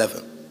 verse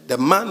 11. The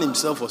man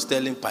himself was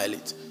telling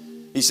Pilate.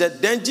 He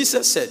said, then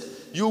Jesus said,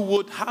 you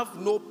would have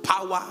no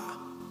power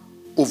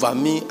over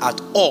me at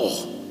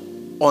all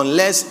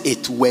unless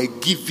it were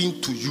given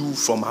to you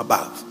from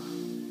above.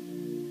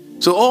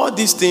 So all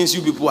these things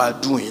you people are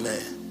doing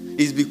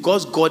is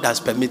because God has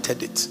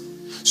permitted it.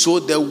 So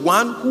the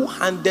one who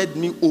handed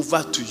me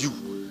over to you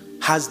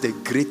has the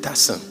greater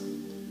sin.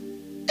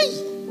 Hey.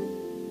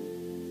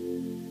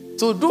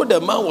 So though the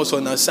man was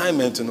on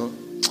assignment,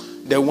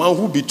 the one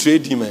who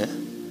betrayed him,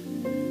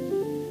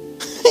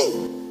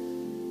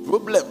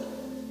 problem.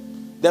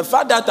 The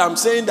fact that I'm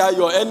saying that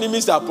your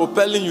enemies are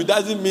propelling you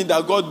doesn't mean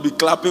that God will be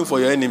clapping for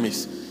your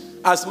enemies.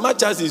 As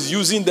much as he's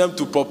using them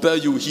to propel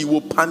you, he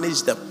will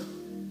punish them.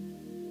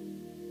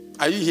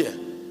 Are you here?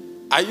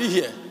 Are you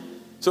here?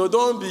 So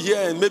don't be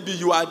here and maybe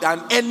you are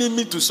an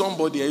enemy to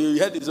somebody and you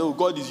heard this, oh,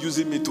 God is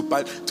using me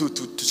to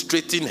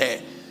straighten her.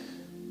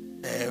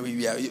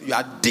 You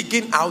are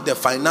digging out the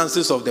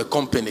finances of the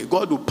company.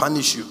 God will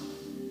punish you.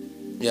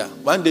 Yeah.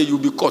 One day you'll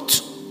be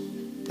caught.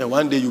 And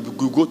one day you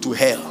go to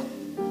hell.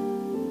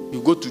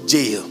 You go to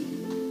jail.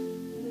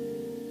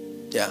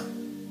 Yeah.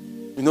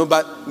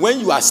 But when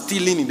you are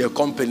stealing in the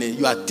company,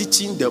 you are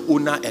teaching the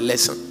owner a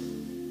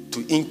lesson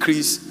to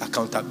increase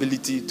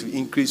accountability, to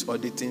increase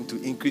auditing,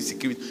 to increase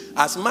security.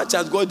 As much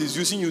as God is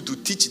using you to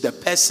teach the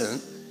person,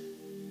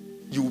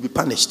 you will be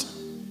punished.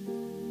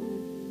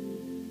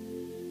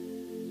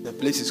 The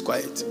place is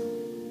quiet.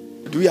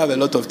 Do we have a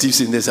lot of thieves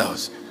in this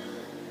house?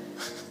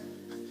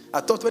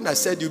 I thought when I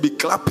said you'll be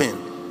clapping,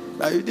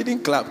 but you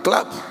didn't clap.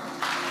 Clap.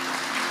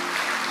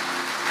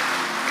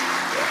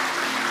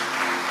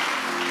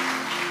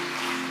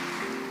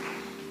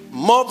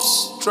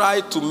 Mobs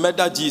tried to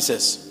murder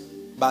Jesus,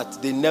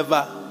 but they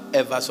never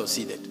ever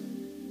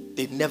succeeded.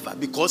 They never,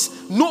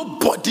 because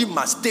nobody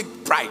must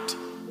take pride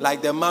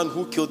like the man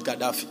who killed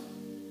Gaddafi.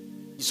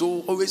 He's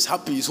always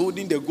happy. He's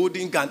holding the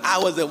golden gun. I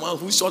was the one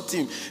who shot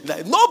him.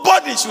 Like,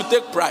 nobody should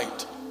take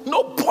pride.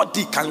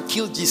 Nobody can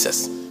kill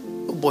Jesus.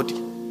 Nobody.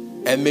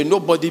 And may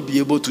nobody be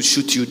able to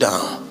shoot you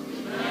down.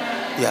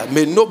 Yeah,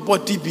 may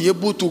nobody be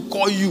able to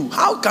call you.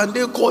 How can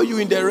they call you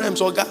in the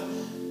realms, Oga?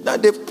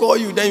 That they call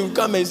you, then you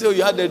come and say, oh,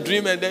 you had a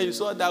dream, and then you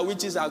saw that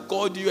witches have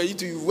called you,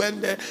 and you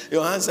went there,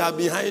 your hands are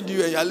behind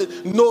you, and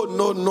you're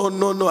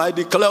no. I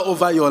declare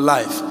over your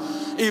life.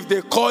 If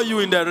they call you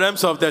in the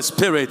realms of the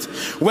spirit,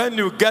 when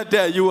you get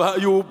there,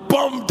 you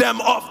bomb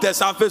them off the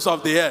surface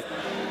of the earth.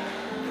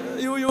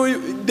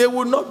 They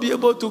will not be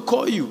able to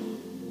call you.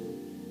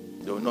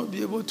 They will not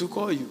be able to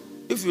call you.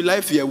 If you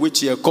like a witch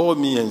here, call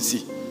me and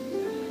see.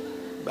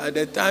 By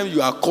the time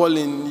you are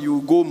calling,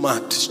 you go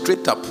mad,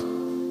 straight up.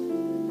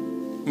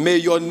 May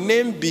your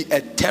name be a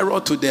terror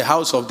to the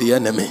house of the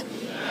enemy.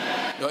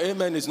 Your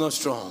amen is not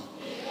strong.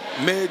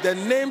 May the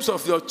names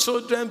of your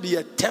children be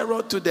a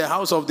terror to the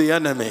house of the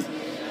enemy.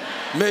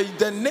 May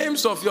the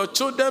names of your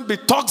children be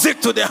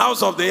toxic to the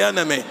house of the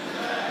enemy.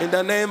 In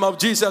the name of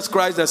Jesus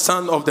Christ, the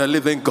Son of the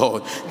living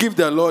God. Give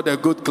the Lord a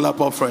good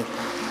clap offering.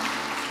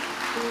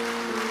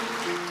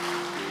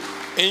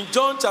 In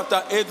John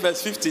chapter 8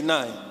 verse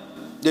 59,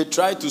 they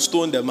tried to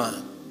stone the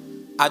man.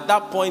 At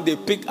that point, they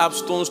picked up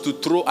stones to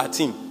throw at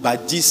him,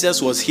 but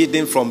Jesus was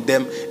hidden from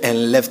them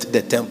and left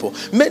the temple.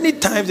 Many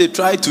times they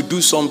tried to do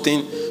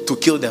something to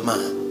kill the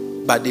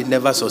man, but they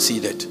never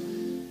succeeded.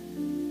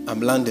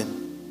 I'm landing.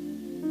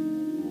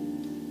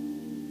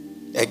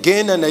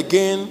 Again and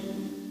again,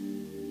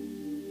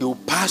 he will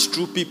pass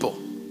through people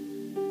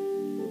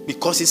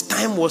because his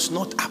time was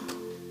not up.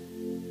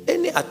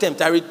 Any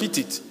attempt, I repeat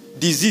it,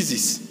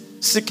 diseases,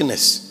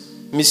 sickness,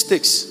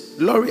 mistakes,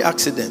 lorry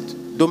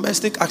accident,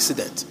 domestic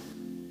accident,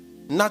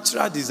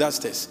 natural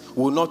disasters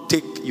will not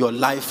take your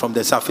life from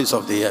the surface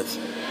of the earth.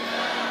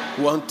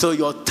 Until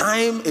your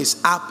time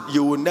is up,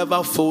 you will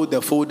never fold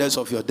the folders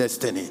of your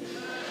destiny.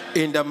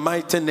 In the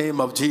mighty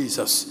name of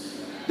Jesus.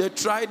 They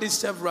tried it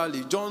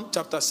severally. John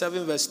chapter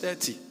 7 verse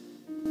 30.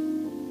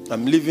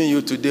 I'm leaving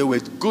you today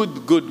with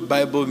good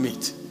Bible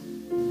meat.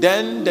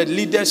 Then the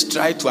leaders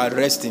tried to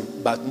arrest him,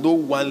 but no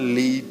one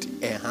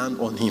laid a hand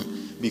on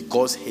him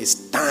because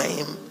his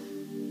time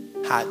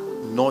had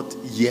not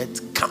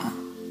yet come.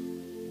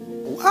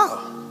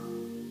 Wow.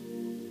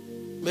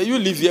 May you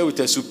live here with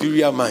a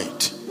superior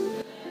mind.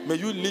 May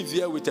you live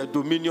here with a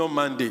dominion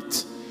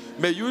mandate.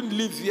 May you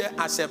live here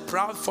as a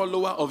proud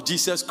follower of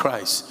Jesus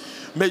Christ.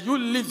 May you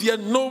live here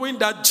knowing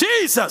that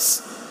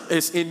Jesus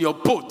is in your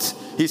boat.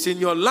 He's in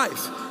your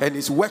life and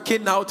he's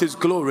working out his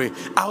glory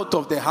out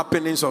of the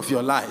happenings of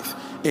your life.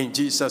 In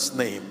Jesus'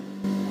 name.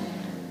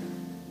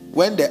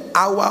 When the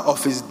hour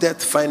of his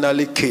death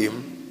finally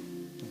came,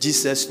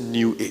 Jesus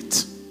knew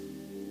it.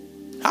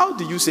 How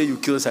do you say you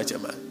kill such a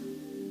man?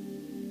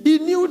 He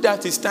knew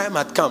that his time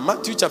had come.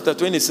 Matthew chapter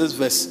 26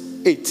 verse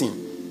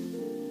 18.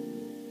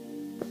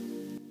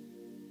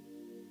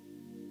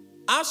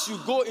 As you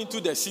go into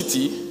the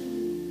city,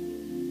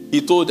 he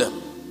told them,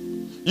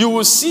 you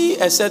will see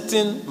a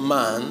certain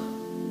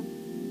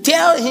man.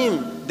 Tell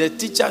him, the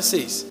teacher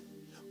says,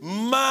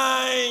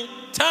 my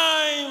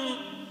time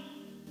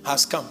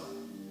has come.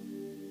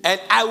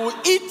 And I will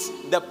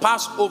eat the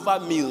Passover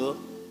meal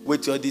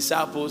with your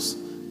disciples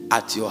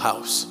at your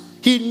house.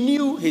 He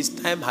knew his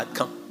time had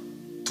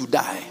come to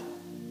die.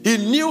 He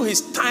knew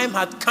his time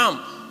had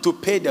come to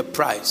pay the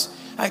price.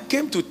 I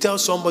came to tell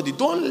somebody,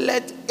 don't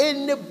let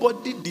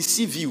anybody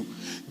deceive you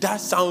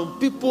that some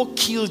people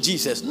kill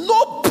Jesus.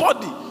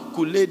 Nobody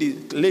could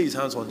lay his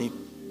hands on him.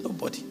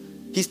 Nobody.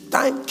 His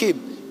time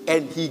came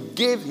and he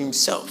gave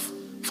himself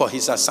for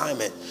his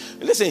assignment.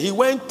 Listen, he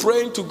went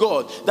praying to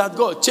God that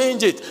God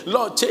change it.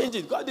 Lord, change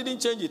it. God didn't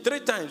change it. 3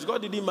 times.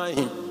 God didn't mind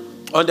him.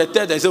 On the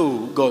third, I said,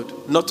 oh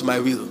God, not my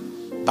will,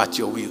 but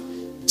your will.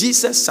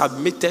 Jesus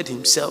submitted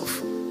himself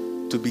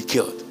to be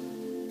killed.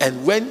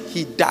 And when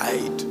he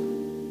died,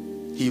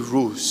 he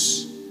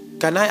rose.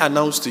 Can I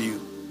announce to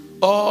you,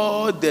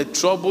 all the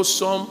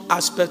troublesome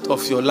aspect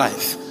of your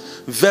life,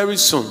 very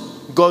soon,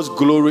 God's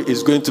glory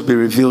is going to be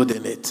revealed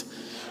in it.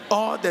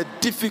 All the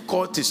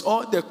difficulties,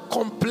 all the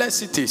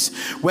complexities,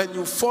 when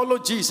you follow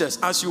Jesus,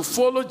 as you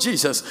follow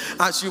Jesus,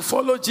 as you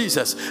follow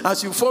Jesus,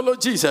 as you follow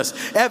Jesus,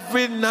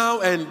 every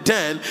now and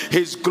then,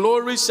 his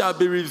glory shall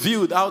be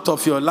revealed out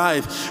of your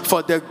life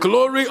for the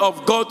glory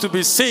of God to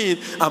be seen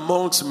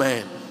amongst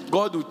men.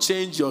 God will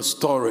change your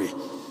story.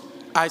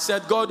 I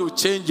said God will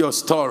change your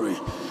story.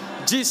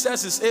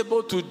 Jesus is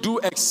able to do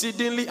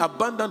exceedingly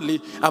abundantly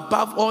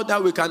above all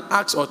that we can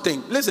ask or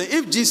think. Listen,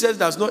 if Jesus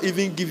does not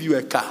even give you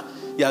a car,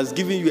 he has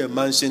given you a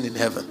mansion in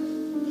heaven.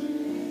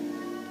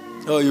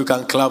 Oh, you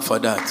can clap for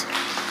that.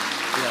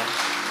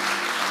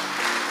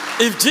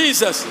 Yeah. If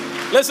Jesus,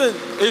 listen,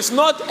 it's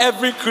not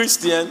every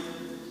Christian,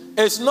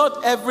 it's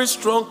not every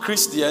strong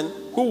Christian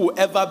who will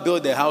ever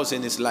build a house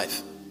in his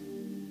life.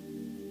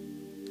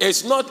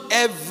 It's not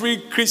every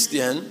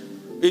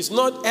Christian, it's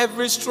not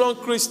every strong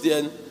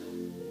Christian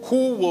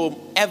who will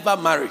ever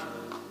marry.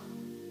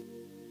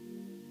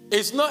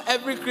 It's not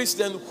every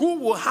Christian who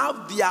will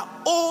have their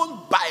own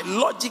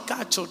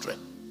biological children.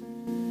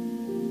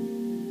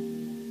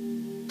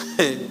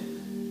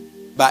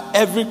 But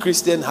every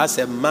Christian has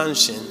a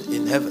mansion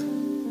in heaven.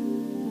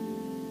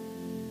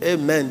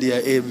 Amen,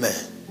 dear,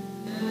 amen.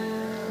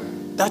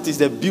 That is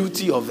the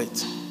beauty of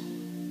it.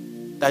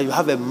 That you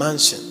have a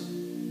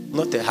mansion,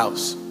 not a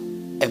house.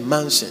 A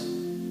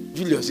mansion.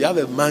 Julius, you have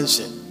a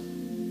mansion.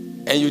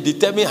 And you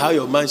determine how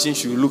your mansion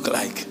should look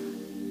like.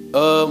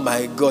 Oh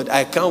my God,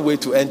 I can't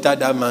wait to enter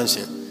that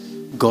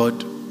mansion.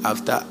 God,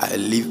 after I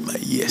live my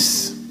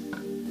years.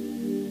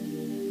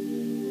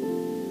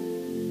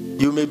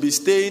 You may be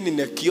staying in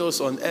a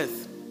kiosk on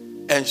earth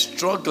and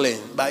struggling,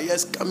 but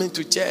yes, coming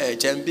to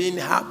church and being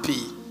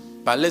happy.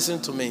 But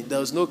listen to me,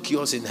 there's no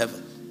kiosk in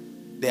heaven.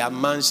 There are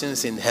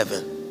mansions in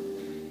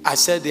heaven. I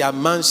said there are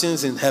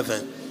mansions in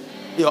heaven.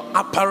 Your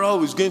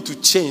apparel is going to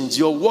change.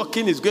 Your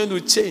walking is going to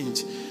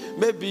change.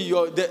 Maybe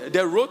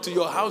the road to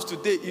your house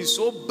today is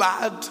so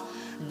bad.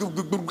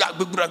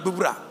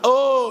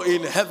 Oh,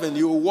 in heaven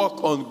you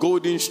walk on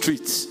golden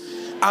streets.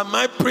 Am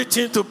I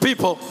preaching to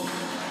people?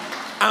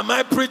 Am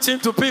I preaching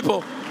to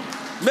people?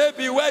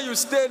 Maybe where you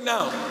stay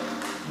now,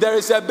 there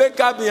is a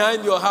baker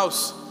behind your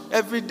house.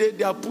 Every day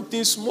they are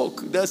putting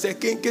smoke. There's a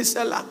kinky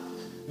cellar.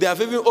 They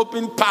have even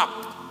opened pub.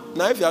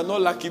 Now, if you are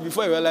not lucky,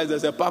 before you realize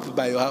there's a pub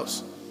by your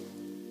house.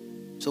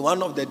 So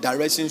one of the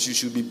directions you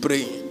should be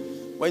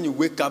praying, when you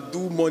wake up,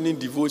 do morning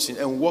devotion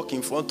and walk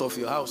in front of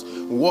your house,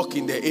 walk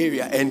in the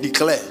area and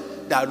declare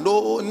that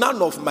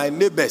none of my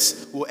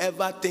neighbors will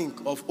ever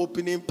think of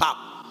opening pub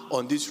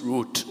on this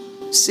road.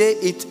 Say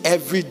it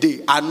every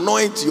day.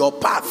 Anoint your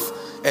path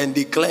and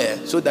declare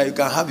so that you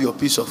can have your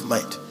peace of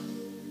mind.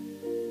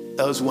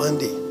 That was one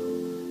day.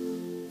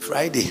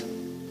 Friday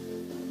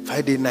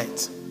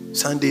night,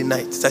 Sunday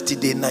night,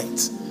 Saturday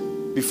night.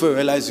 Before you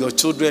realize your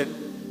children,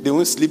 they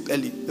won't sleep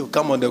early. They'll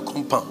come on the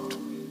compound.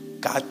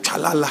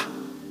 Kachalala.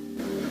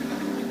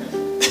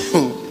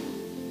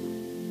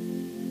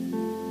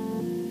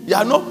 You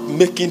are not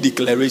making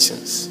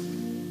declarations.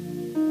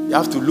 You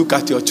have to look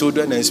at your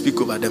children and speak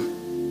over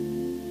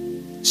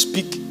them.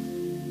 Speak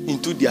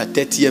into their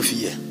 30th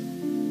year.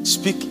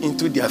 Speak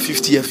into their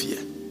 50th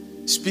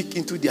year. Speak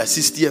into their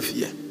 60th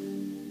year.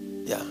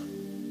 Yeah.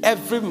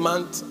 Every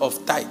month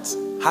of tithe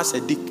has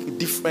a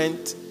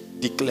different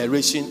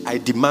declaration I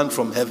demand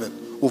from heaven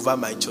over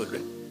my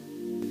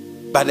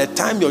children. By the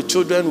time your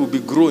children will be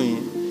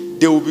growing,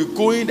 they will be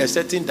going a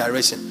certain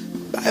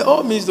direction. By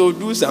all means, they will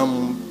do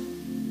some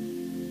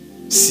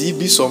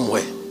CB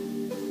somewhere.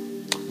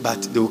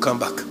 But they will come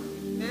back.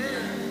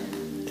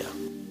 Yeah.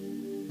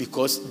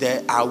 Because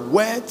there are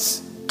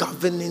words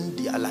governing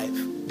their life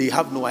they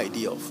have no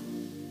idea of.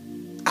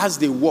 As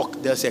they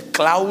walk, there's a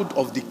cloud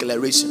of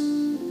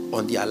declaration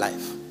on their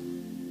life.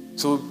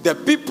 So the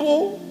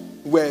people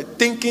were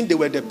thinking they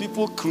were the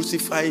people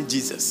crucifying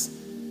Jesus.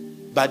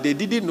 But they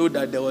didn't know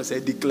that there was a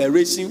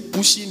declaration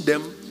pushing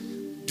them.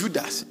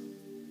 Judas,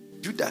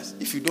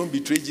 if you don't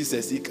betray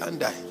Jesus, he can't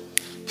die.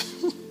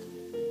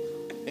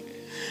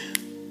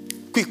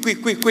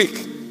 Quick.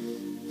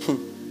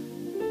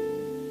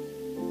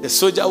 The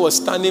soldier was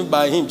standing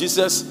by him.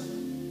 Jesus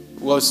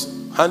was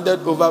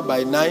handed over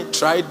by 9,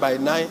 tried by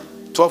 9.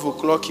 12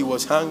 o'clock he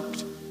was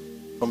hanged.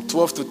 From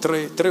 12 to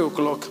 3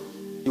 o'clock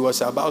he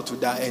was about to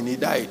die, and he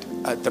died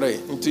at 3.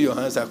 Into your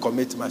hands I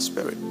commit my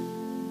spirit.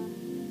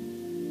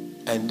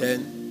 And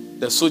then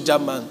the soldier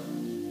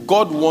man,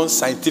 God wants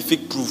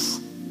scientific proof,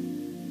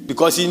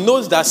 because he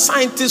knows that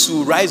scientists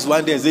will rise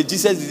one day and say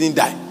Jesus didn't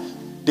die.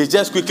 They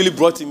just quickly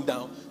brought him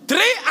down. 3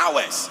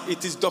 hours.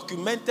 It is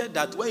documented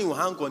that when you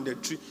hang on the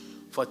tree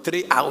for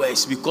 3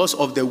 hours, because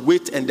of the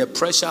weight and the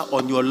pressure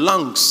on your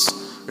lungs,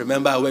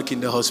 remember I work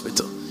in the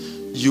hospital,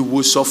 you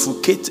will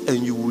suffocate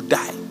and you will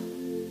die.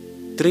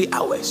 3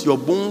 hours. Your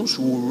bones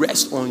will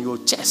rest on your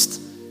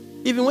chest.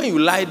 Even when you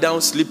lie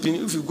down sleeping,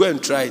 if you go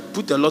and try it,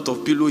 put a lot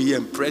of pillow here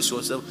and press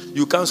yourself,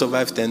 you can't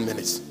survive 10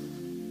 minutes.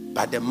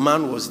 But the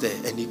man was there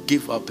and he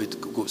gave up a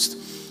ghost.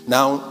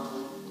 Now,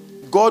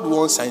 God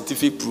wants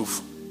scientific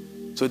proof.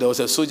 So there was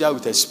a soldier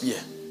with a spear.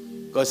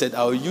 God said,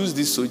 I will use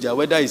this soldier,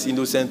 whether he's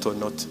innocent or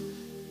not.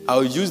 I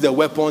will use the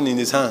weapon in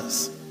his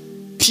hands.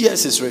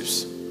 Pierce his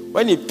ribs.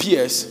 When he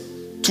pierced,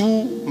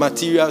 2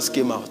 materials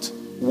came out.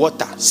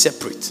 Water,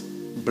 separate.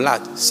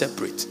 Blood,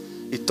 separate.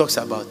 It talks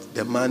about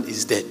the man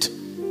is dead.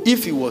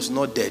 If he was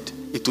not dead,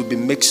 it would be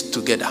mixed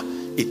together.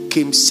 It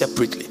came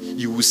separately.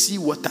 You will see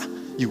water.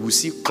 You will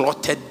see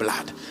clotted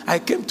blood. I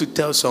came to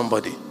tell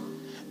somebody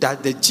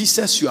that the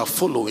Jesus you are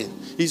following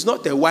is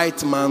not a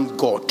white man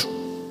God.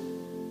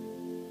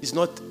 He's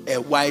not a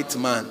white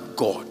man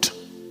God.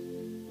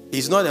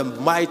 He's not a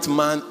white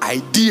man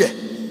idea.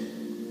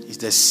 He's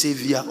the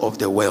Savior of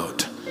the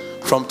world.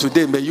 From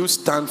today, may you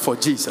stand for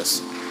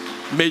Jesus.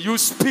 May you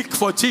speak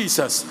for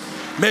Jesus.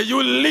 May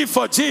you live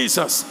for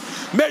Jesus.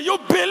 May you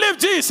believe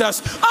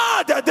Jesus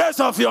all the days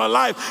of your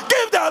life.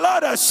 Give the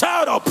Lord a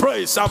shout of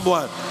praise,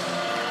 someone.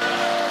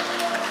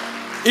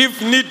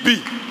 If need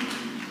be,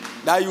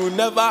 that you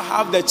never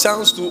have the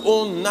chance to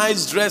own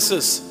nice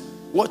dresses.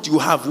 What you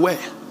have, wear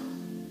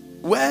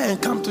and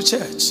come to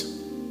church.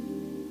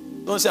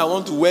 Don't say, I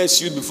want to wear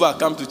suit before I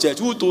come to church.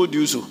 Who told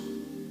you so?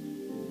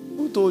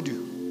 Who told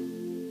you?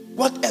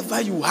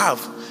 Whatever you have,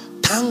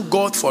 thank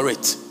God for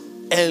it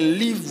and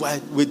live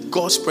with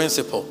God's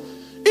principle.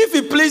 If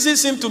it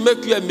pleases him to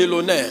make you a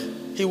millionaire,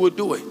 he will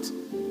do it.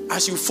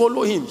 As you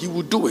follow him, he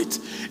will do it.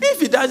 If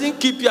he doesn't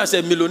keep you as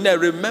a millionaire,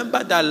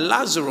 remember that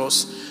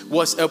Lazarus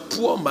was a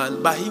poor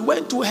man, but he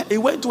went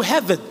to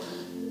heaven.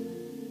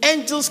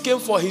 Angels came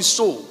for his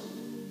soul.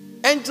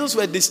 Angels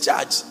were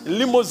discharged.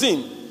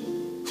 Limousine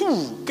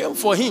came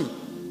for him.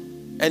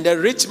 And the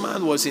rich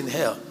man was in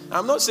hell.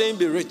 I'm not saying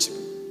be rich.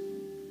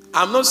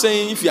 I'm not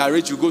saying if you are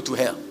rich, you go to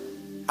hell.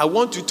 I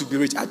want you to be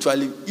rich.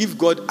 Actually, if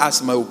God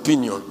asks my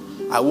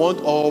opinion, I want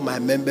all my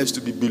members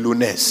to be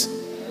billionaires.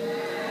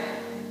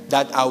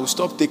 That I will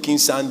stop taking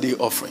Sunday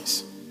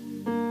offerings.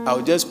 I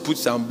will just put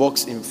some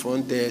box in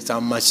front there,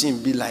 some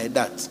machine be like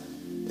that.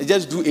 They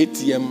just do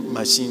ATM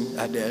machine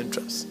at the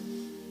entrance.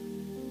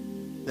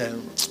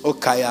 Then,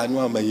 okay, I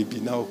know I may be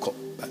now.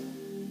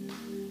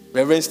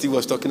 Reverend Steve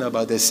was talking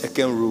about the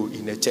second row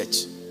in the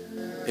church.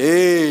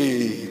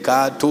 Hey,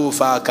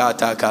 katofa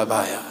kata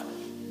kabaya.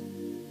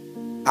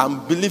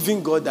 I'm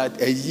believing God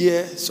that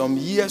some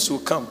years will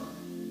come.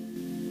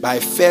 By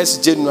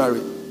 1st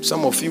January,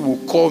 some of you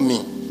will call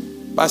me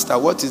Pastor,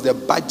 what is the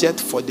budget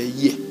for the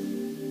year?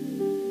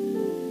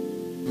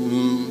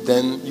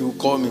 Then you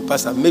call me,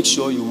 Pastor, make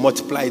sure you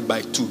multiply it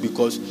by 2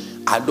 because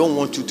I don't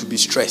want you to be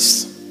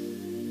stressed.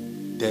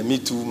 Then me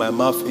too, my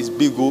mouth is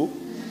big.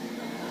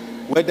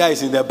 Whether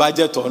it's in the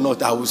budget or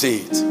not, I will say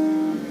it.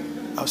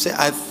 I'll say,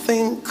 I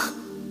think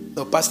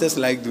the pastors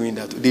like doing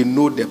that. They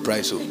know the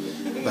price.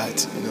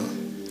 But,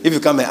 if you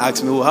come and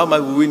ask me, how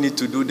much will we need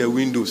to do the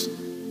windows?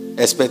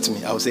 Expect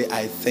me. I'll say,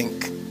 I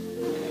think.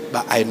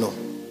 But I know.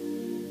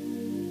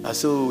 And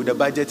so the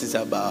budget is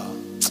about,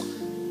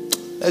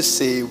 let's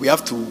say we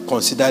have to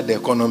consider the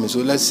economy. So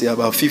let's say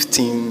about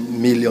 $15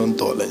 million.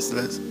 Let's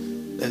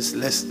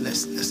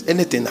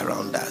anything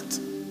around that.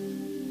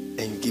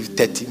 And you give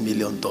 $30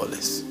 million.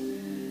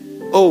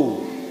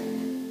 Oh.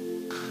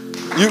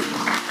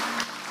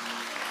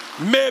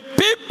 May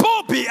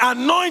people be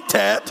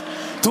anointed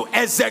to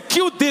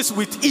execute this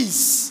with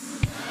ease.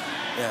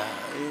 Yeah.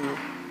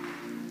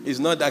 It's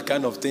not that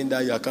kind of thing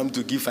that you are come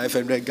to give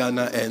 500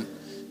 Ghana and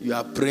you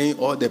are praying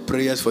all the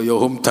prayers for your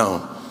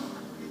hometown.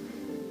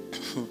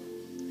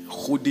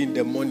 Holding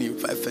the money,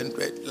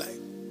 500, like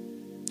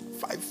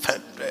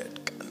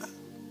 500 Ghana.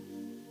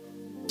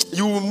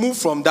 You will move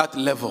from that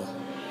level.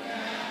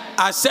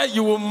 I said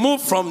you will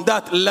move from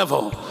that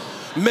level.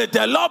 May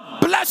the Lord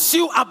bless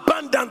you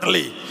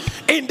abundantly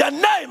in the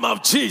name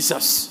of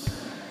Jesus.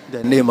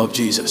 The name of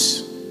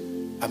Jesus.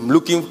 I'm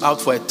looking out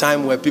for a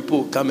time where people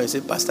will come and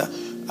say, Pastor,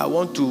 I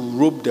want to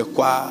robe the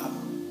choir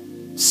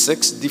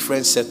 6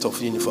 different sets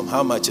of uniform.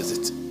 How much is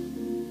it?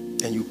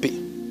 And you pay.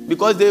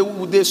 Because they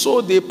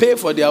pay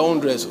for their own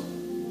dress.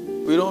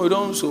 We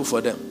don't sew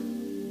for them.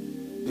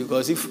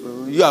 Because if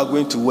you are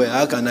going to wear,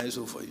 how can I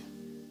sew for you?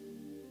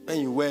 When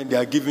you wear, they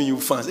are giving you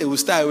funds. It will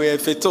start with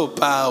feto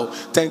pow.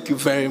 Thank you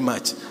very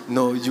much.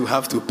 No, you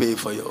have to pay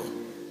for your own.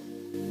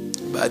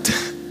 But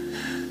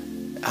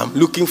I'm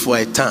looking for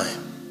a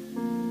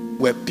time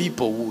where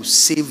people will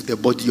save the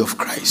body of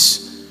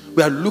Christ.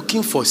 We are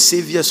looking for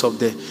saviors of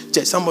the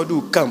church. Somebody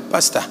will come,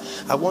 Pastor,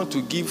 I want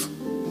to give,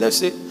 let's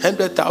say,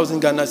 100,000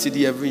 Ghana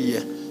cedi every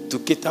year to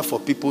cater for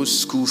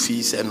people's school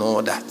fees and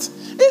all that.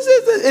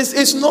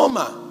 It's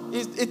normal.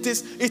 It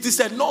is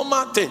a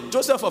normal thing.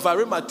 Joseph of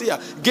Arimathea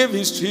gave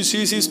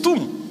his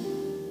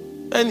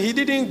tomb. And he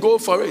didn't go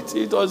for it.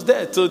 It was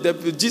there. So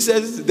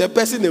the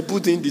person they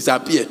put in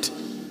disappeared.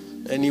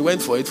 And he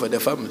went for it for the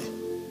family.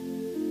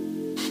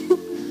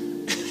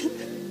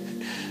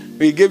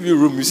 We gave you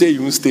room. You say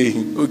you won't stay.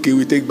 Okay,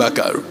 we take back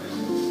our room.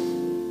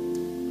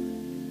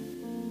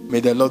 May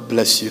the Lord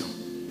bless you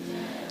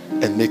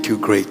and make you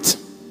great.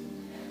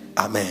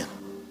 Amen.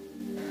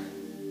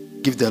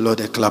 Give the Lord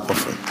a clap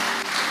offering.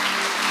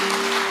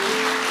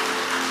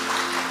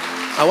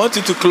 I want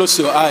you to close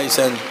your eyes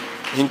and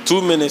in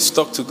 2 minutes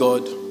talk to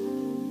God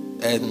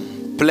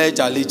and pledge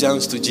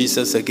allegiance to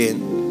Jesus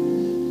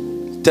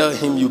again. Tell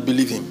him you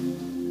believe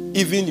him.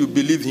 Even you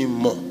believe him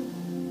more.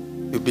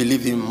 You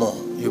believe him more.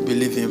 You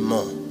believe him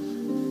more.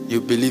 You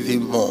believe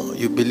him more.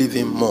 You believe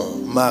him more.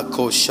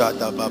 Mako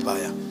shada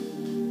babaya.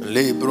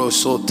 Lebro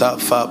sota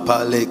fa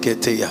pale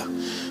keteya.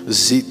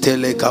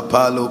 Zitele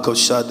kapalo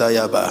koshada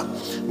yaba.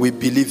 We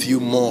believe you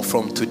more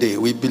from today.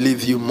 We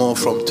believe you more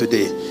from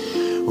today.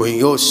 When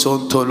yo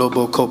son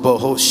tolobo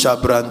koboho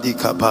shabrandi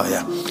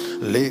kapaya.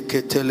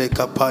 Leketele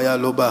kapaya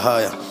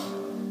lobahaya.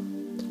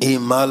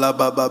 Imala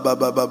baba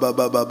baba baba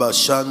baba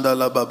shanda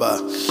la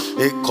baba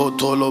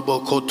ekotolo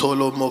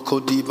bokotolo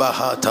mokodiva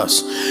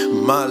hatas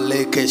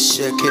maleke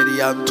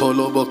shekerian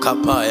tolobo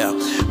kapaya.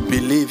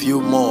 Believe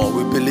you more.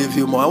 We believe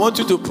you more. I want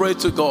you to pray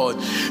to God.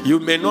 You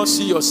may not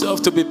see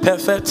yourself to be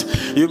perfect.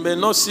 You may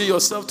not see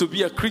yourself to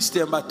be a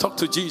Christian, but talk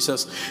to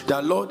Jesus.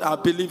 That Lord, I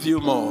believe you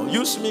more.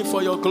 Use me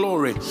for your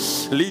glory.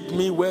 Lead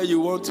me where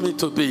you want me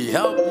to be.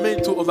 Help me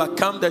to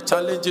overcome the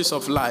challenges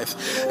of life.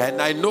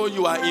 And I know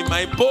you are in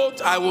my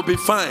boat. I will be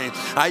fine.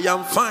 I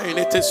am fine.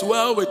 It is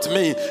well with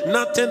me.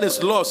 Nothing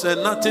is lost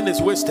and nothing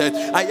is wasted.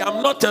 I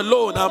am not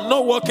alone. I'm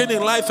not walking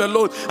in life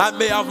alone. I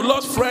may have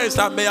lost friends.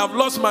 I may have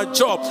lost my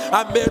job.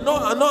 I may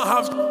not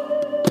have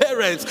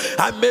parents.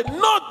 I may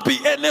not be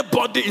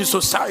anybody in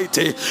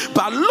society.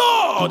 But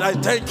Lord, I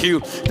thank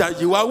you that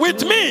you are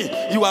with me.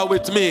 You are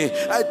with me.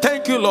 I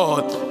thank you,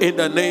 Lord, in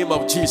the name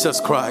of Jesus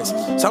Christ.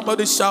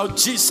 Somebody shout,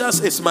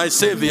 Jesus is my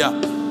Savior.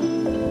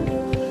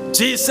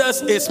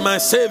 Jesus is my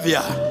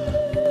Savior.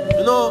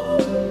 You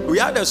know, we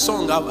had a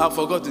song, I've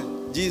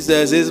forgotten.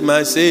 Jesus is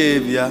my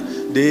Savior,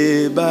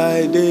 day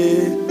by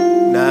day,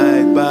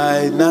 night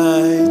by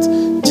night.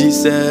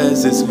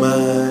 Jesus is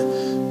my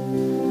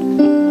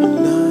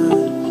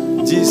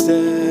night.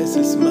 Jesus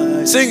is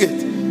my. Sing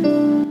it.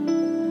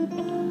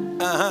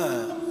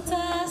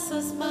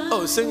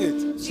 Oh, sing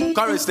it.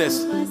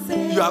 Choristers.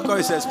 You are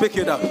choristers. Pick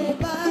it up.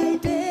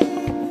 Wait.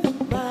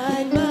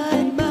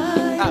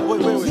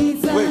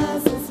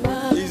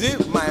 Is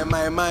it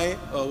my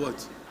or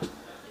what?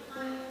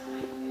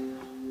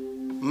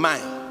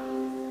 Mine.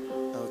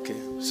 Okay,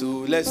 so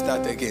let's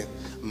start again.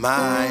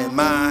 My,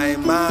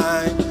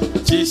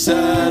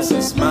 Jesus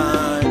is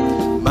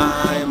mine.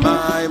 My,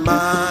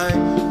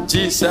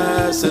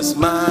 Jesus is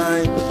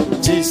mine.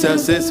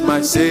 Jesus is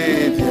my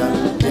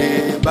Savior.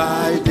 Day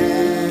by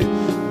day.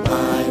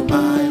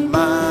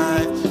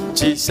 My.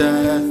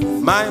 Jesus.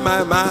 My.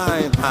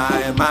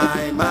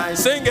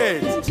 Sing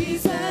it.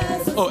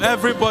 Oh,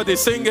 everybody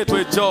sing it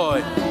with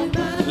joy.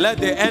 Let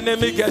the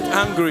enemy get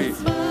angry.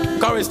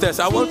 Choristers,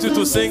 I want you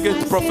to sing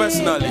it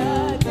professionally.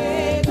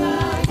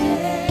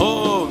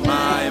 Oh,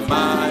 my.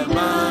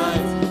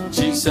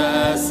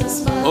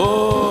 Jesus.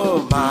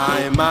 Oh, my.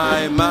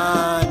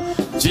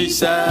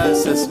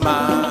 Jesus is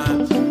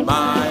mine.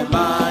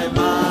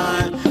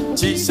 My.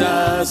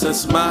 Jesus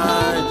is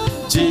mine.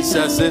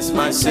 Jesus is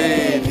my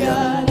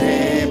Savior.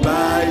 Day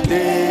by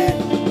day.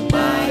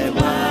 My.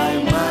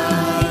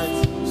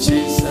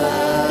 Jesus.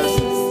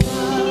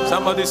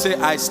 Somebody say,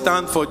 I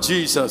stand for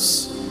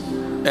Jesus.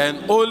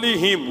 And only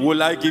Him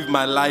will I give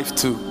my life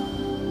to.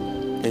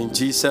 In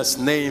Jesus'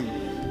 name,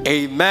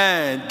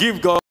 amen.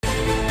 Give God.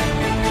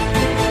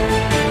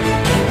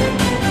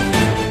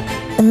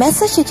 The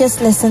message you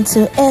just listened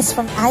to is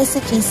from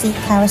ICGC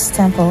Charis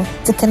Temple.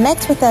 To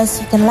connect with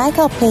us, you can like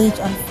our page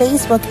on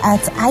Facebook at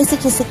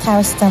ICGC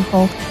Charis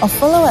Temple or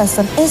follow us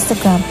on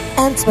Instagram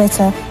and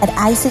Twitter at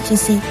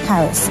ICGC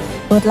Charis.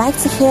 We would like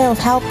to hear of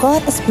how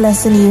God is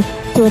blessing you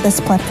through this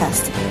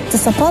podcast. To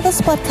support this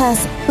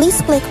podcast,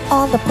 please click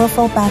on the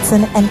profile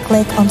button and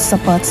click on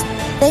support.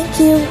 Thank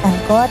you,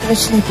 and God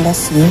richly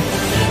bless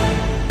you.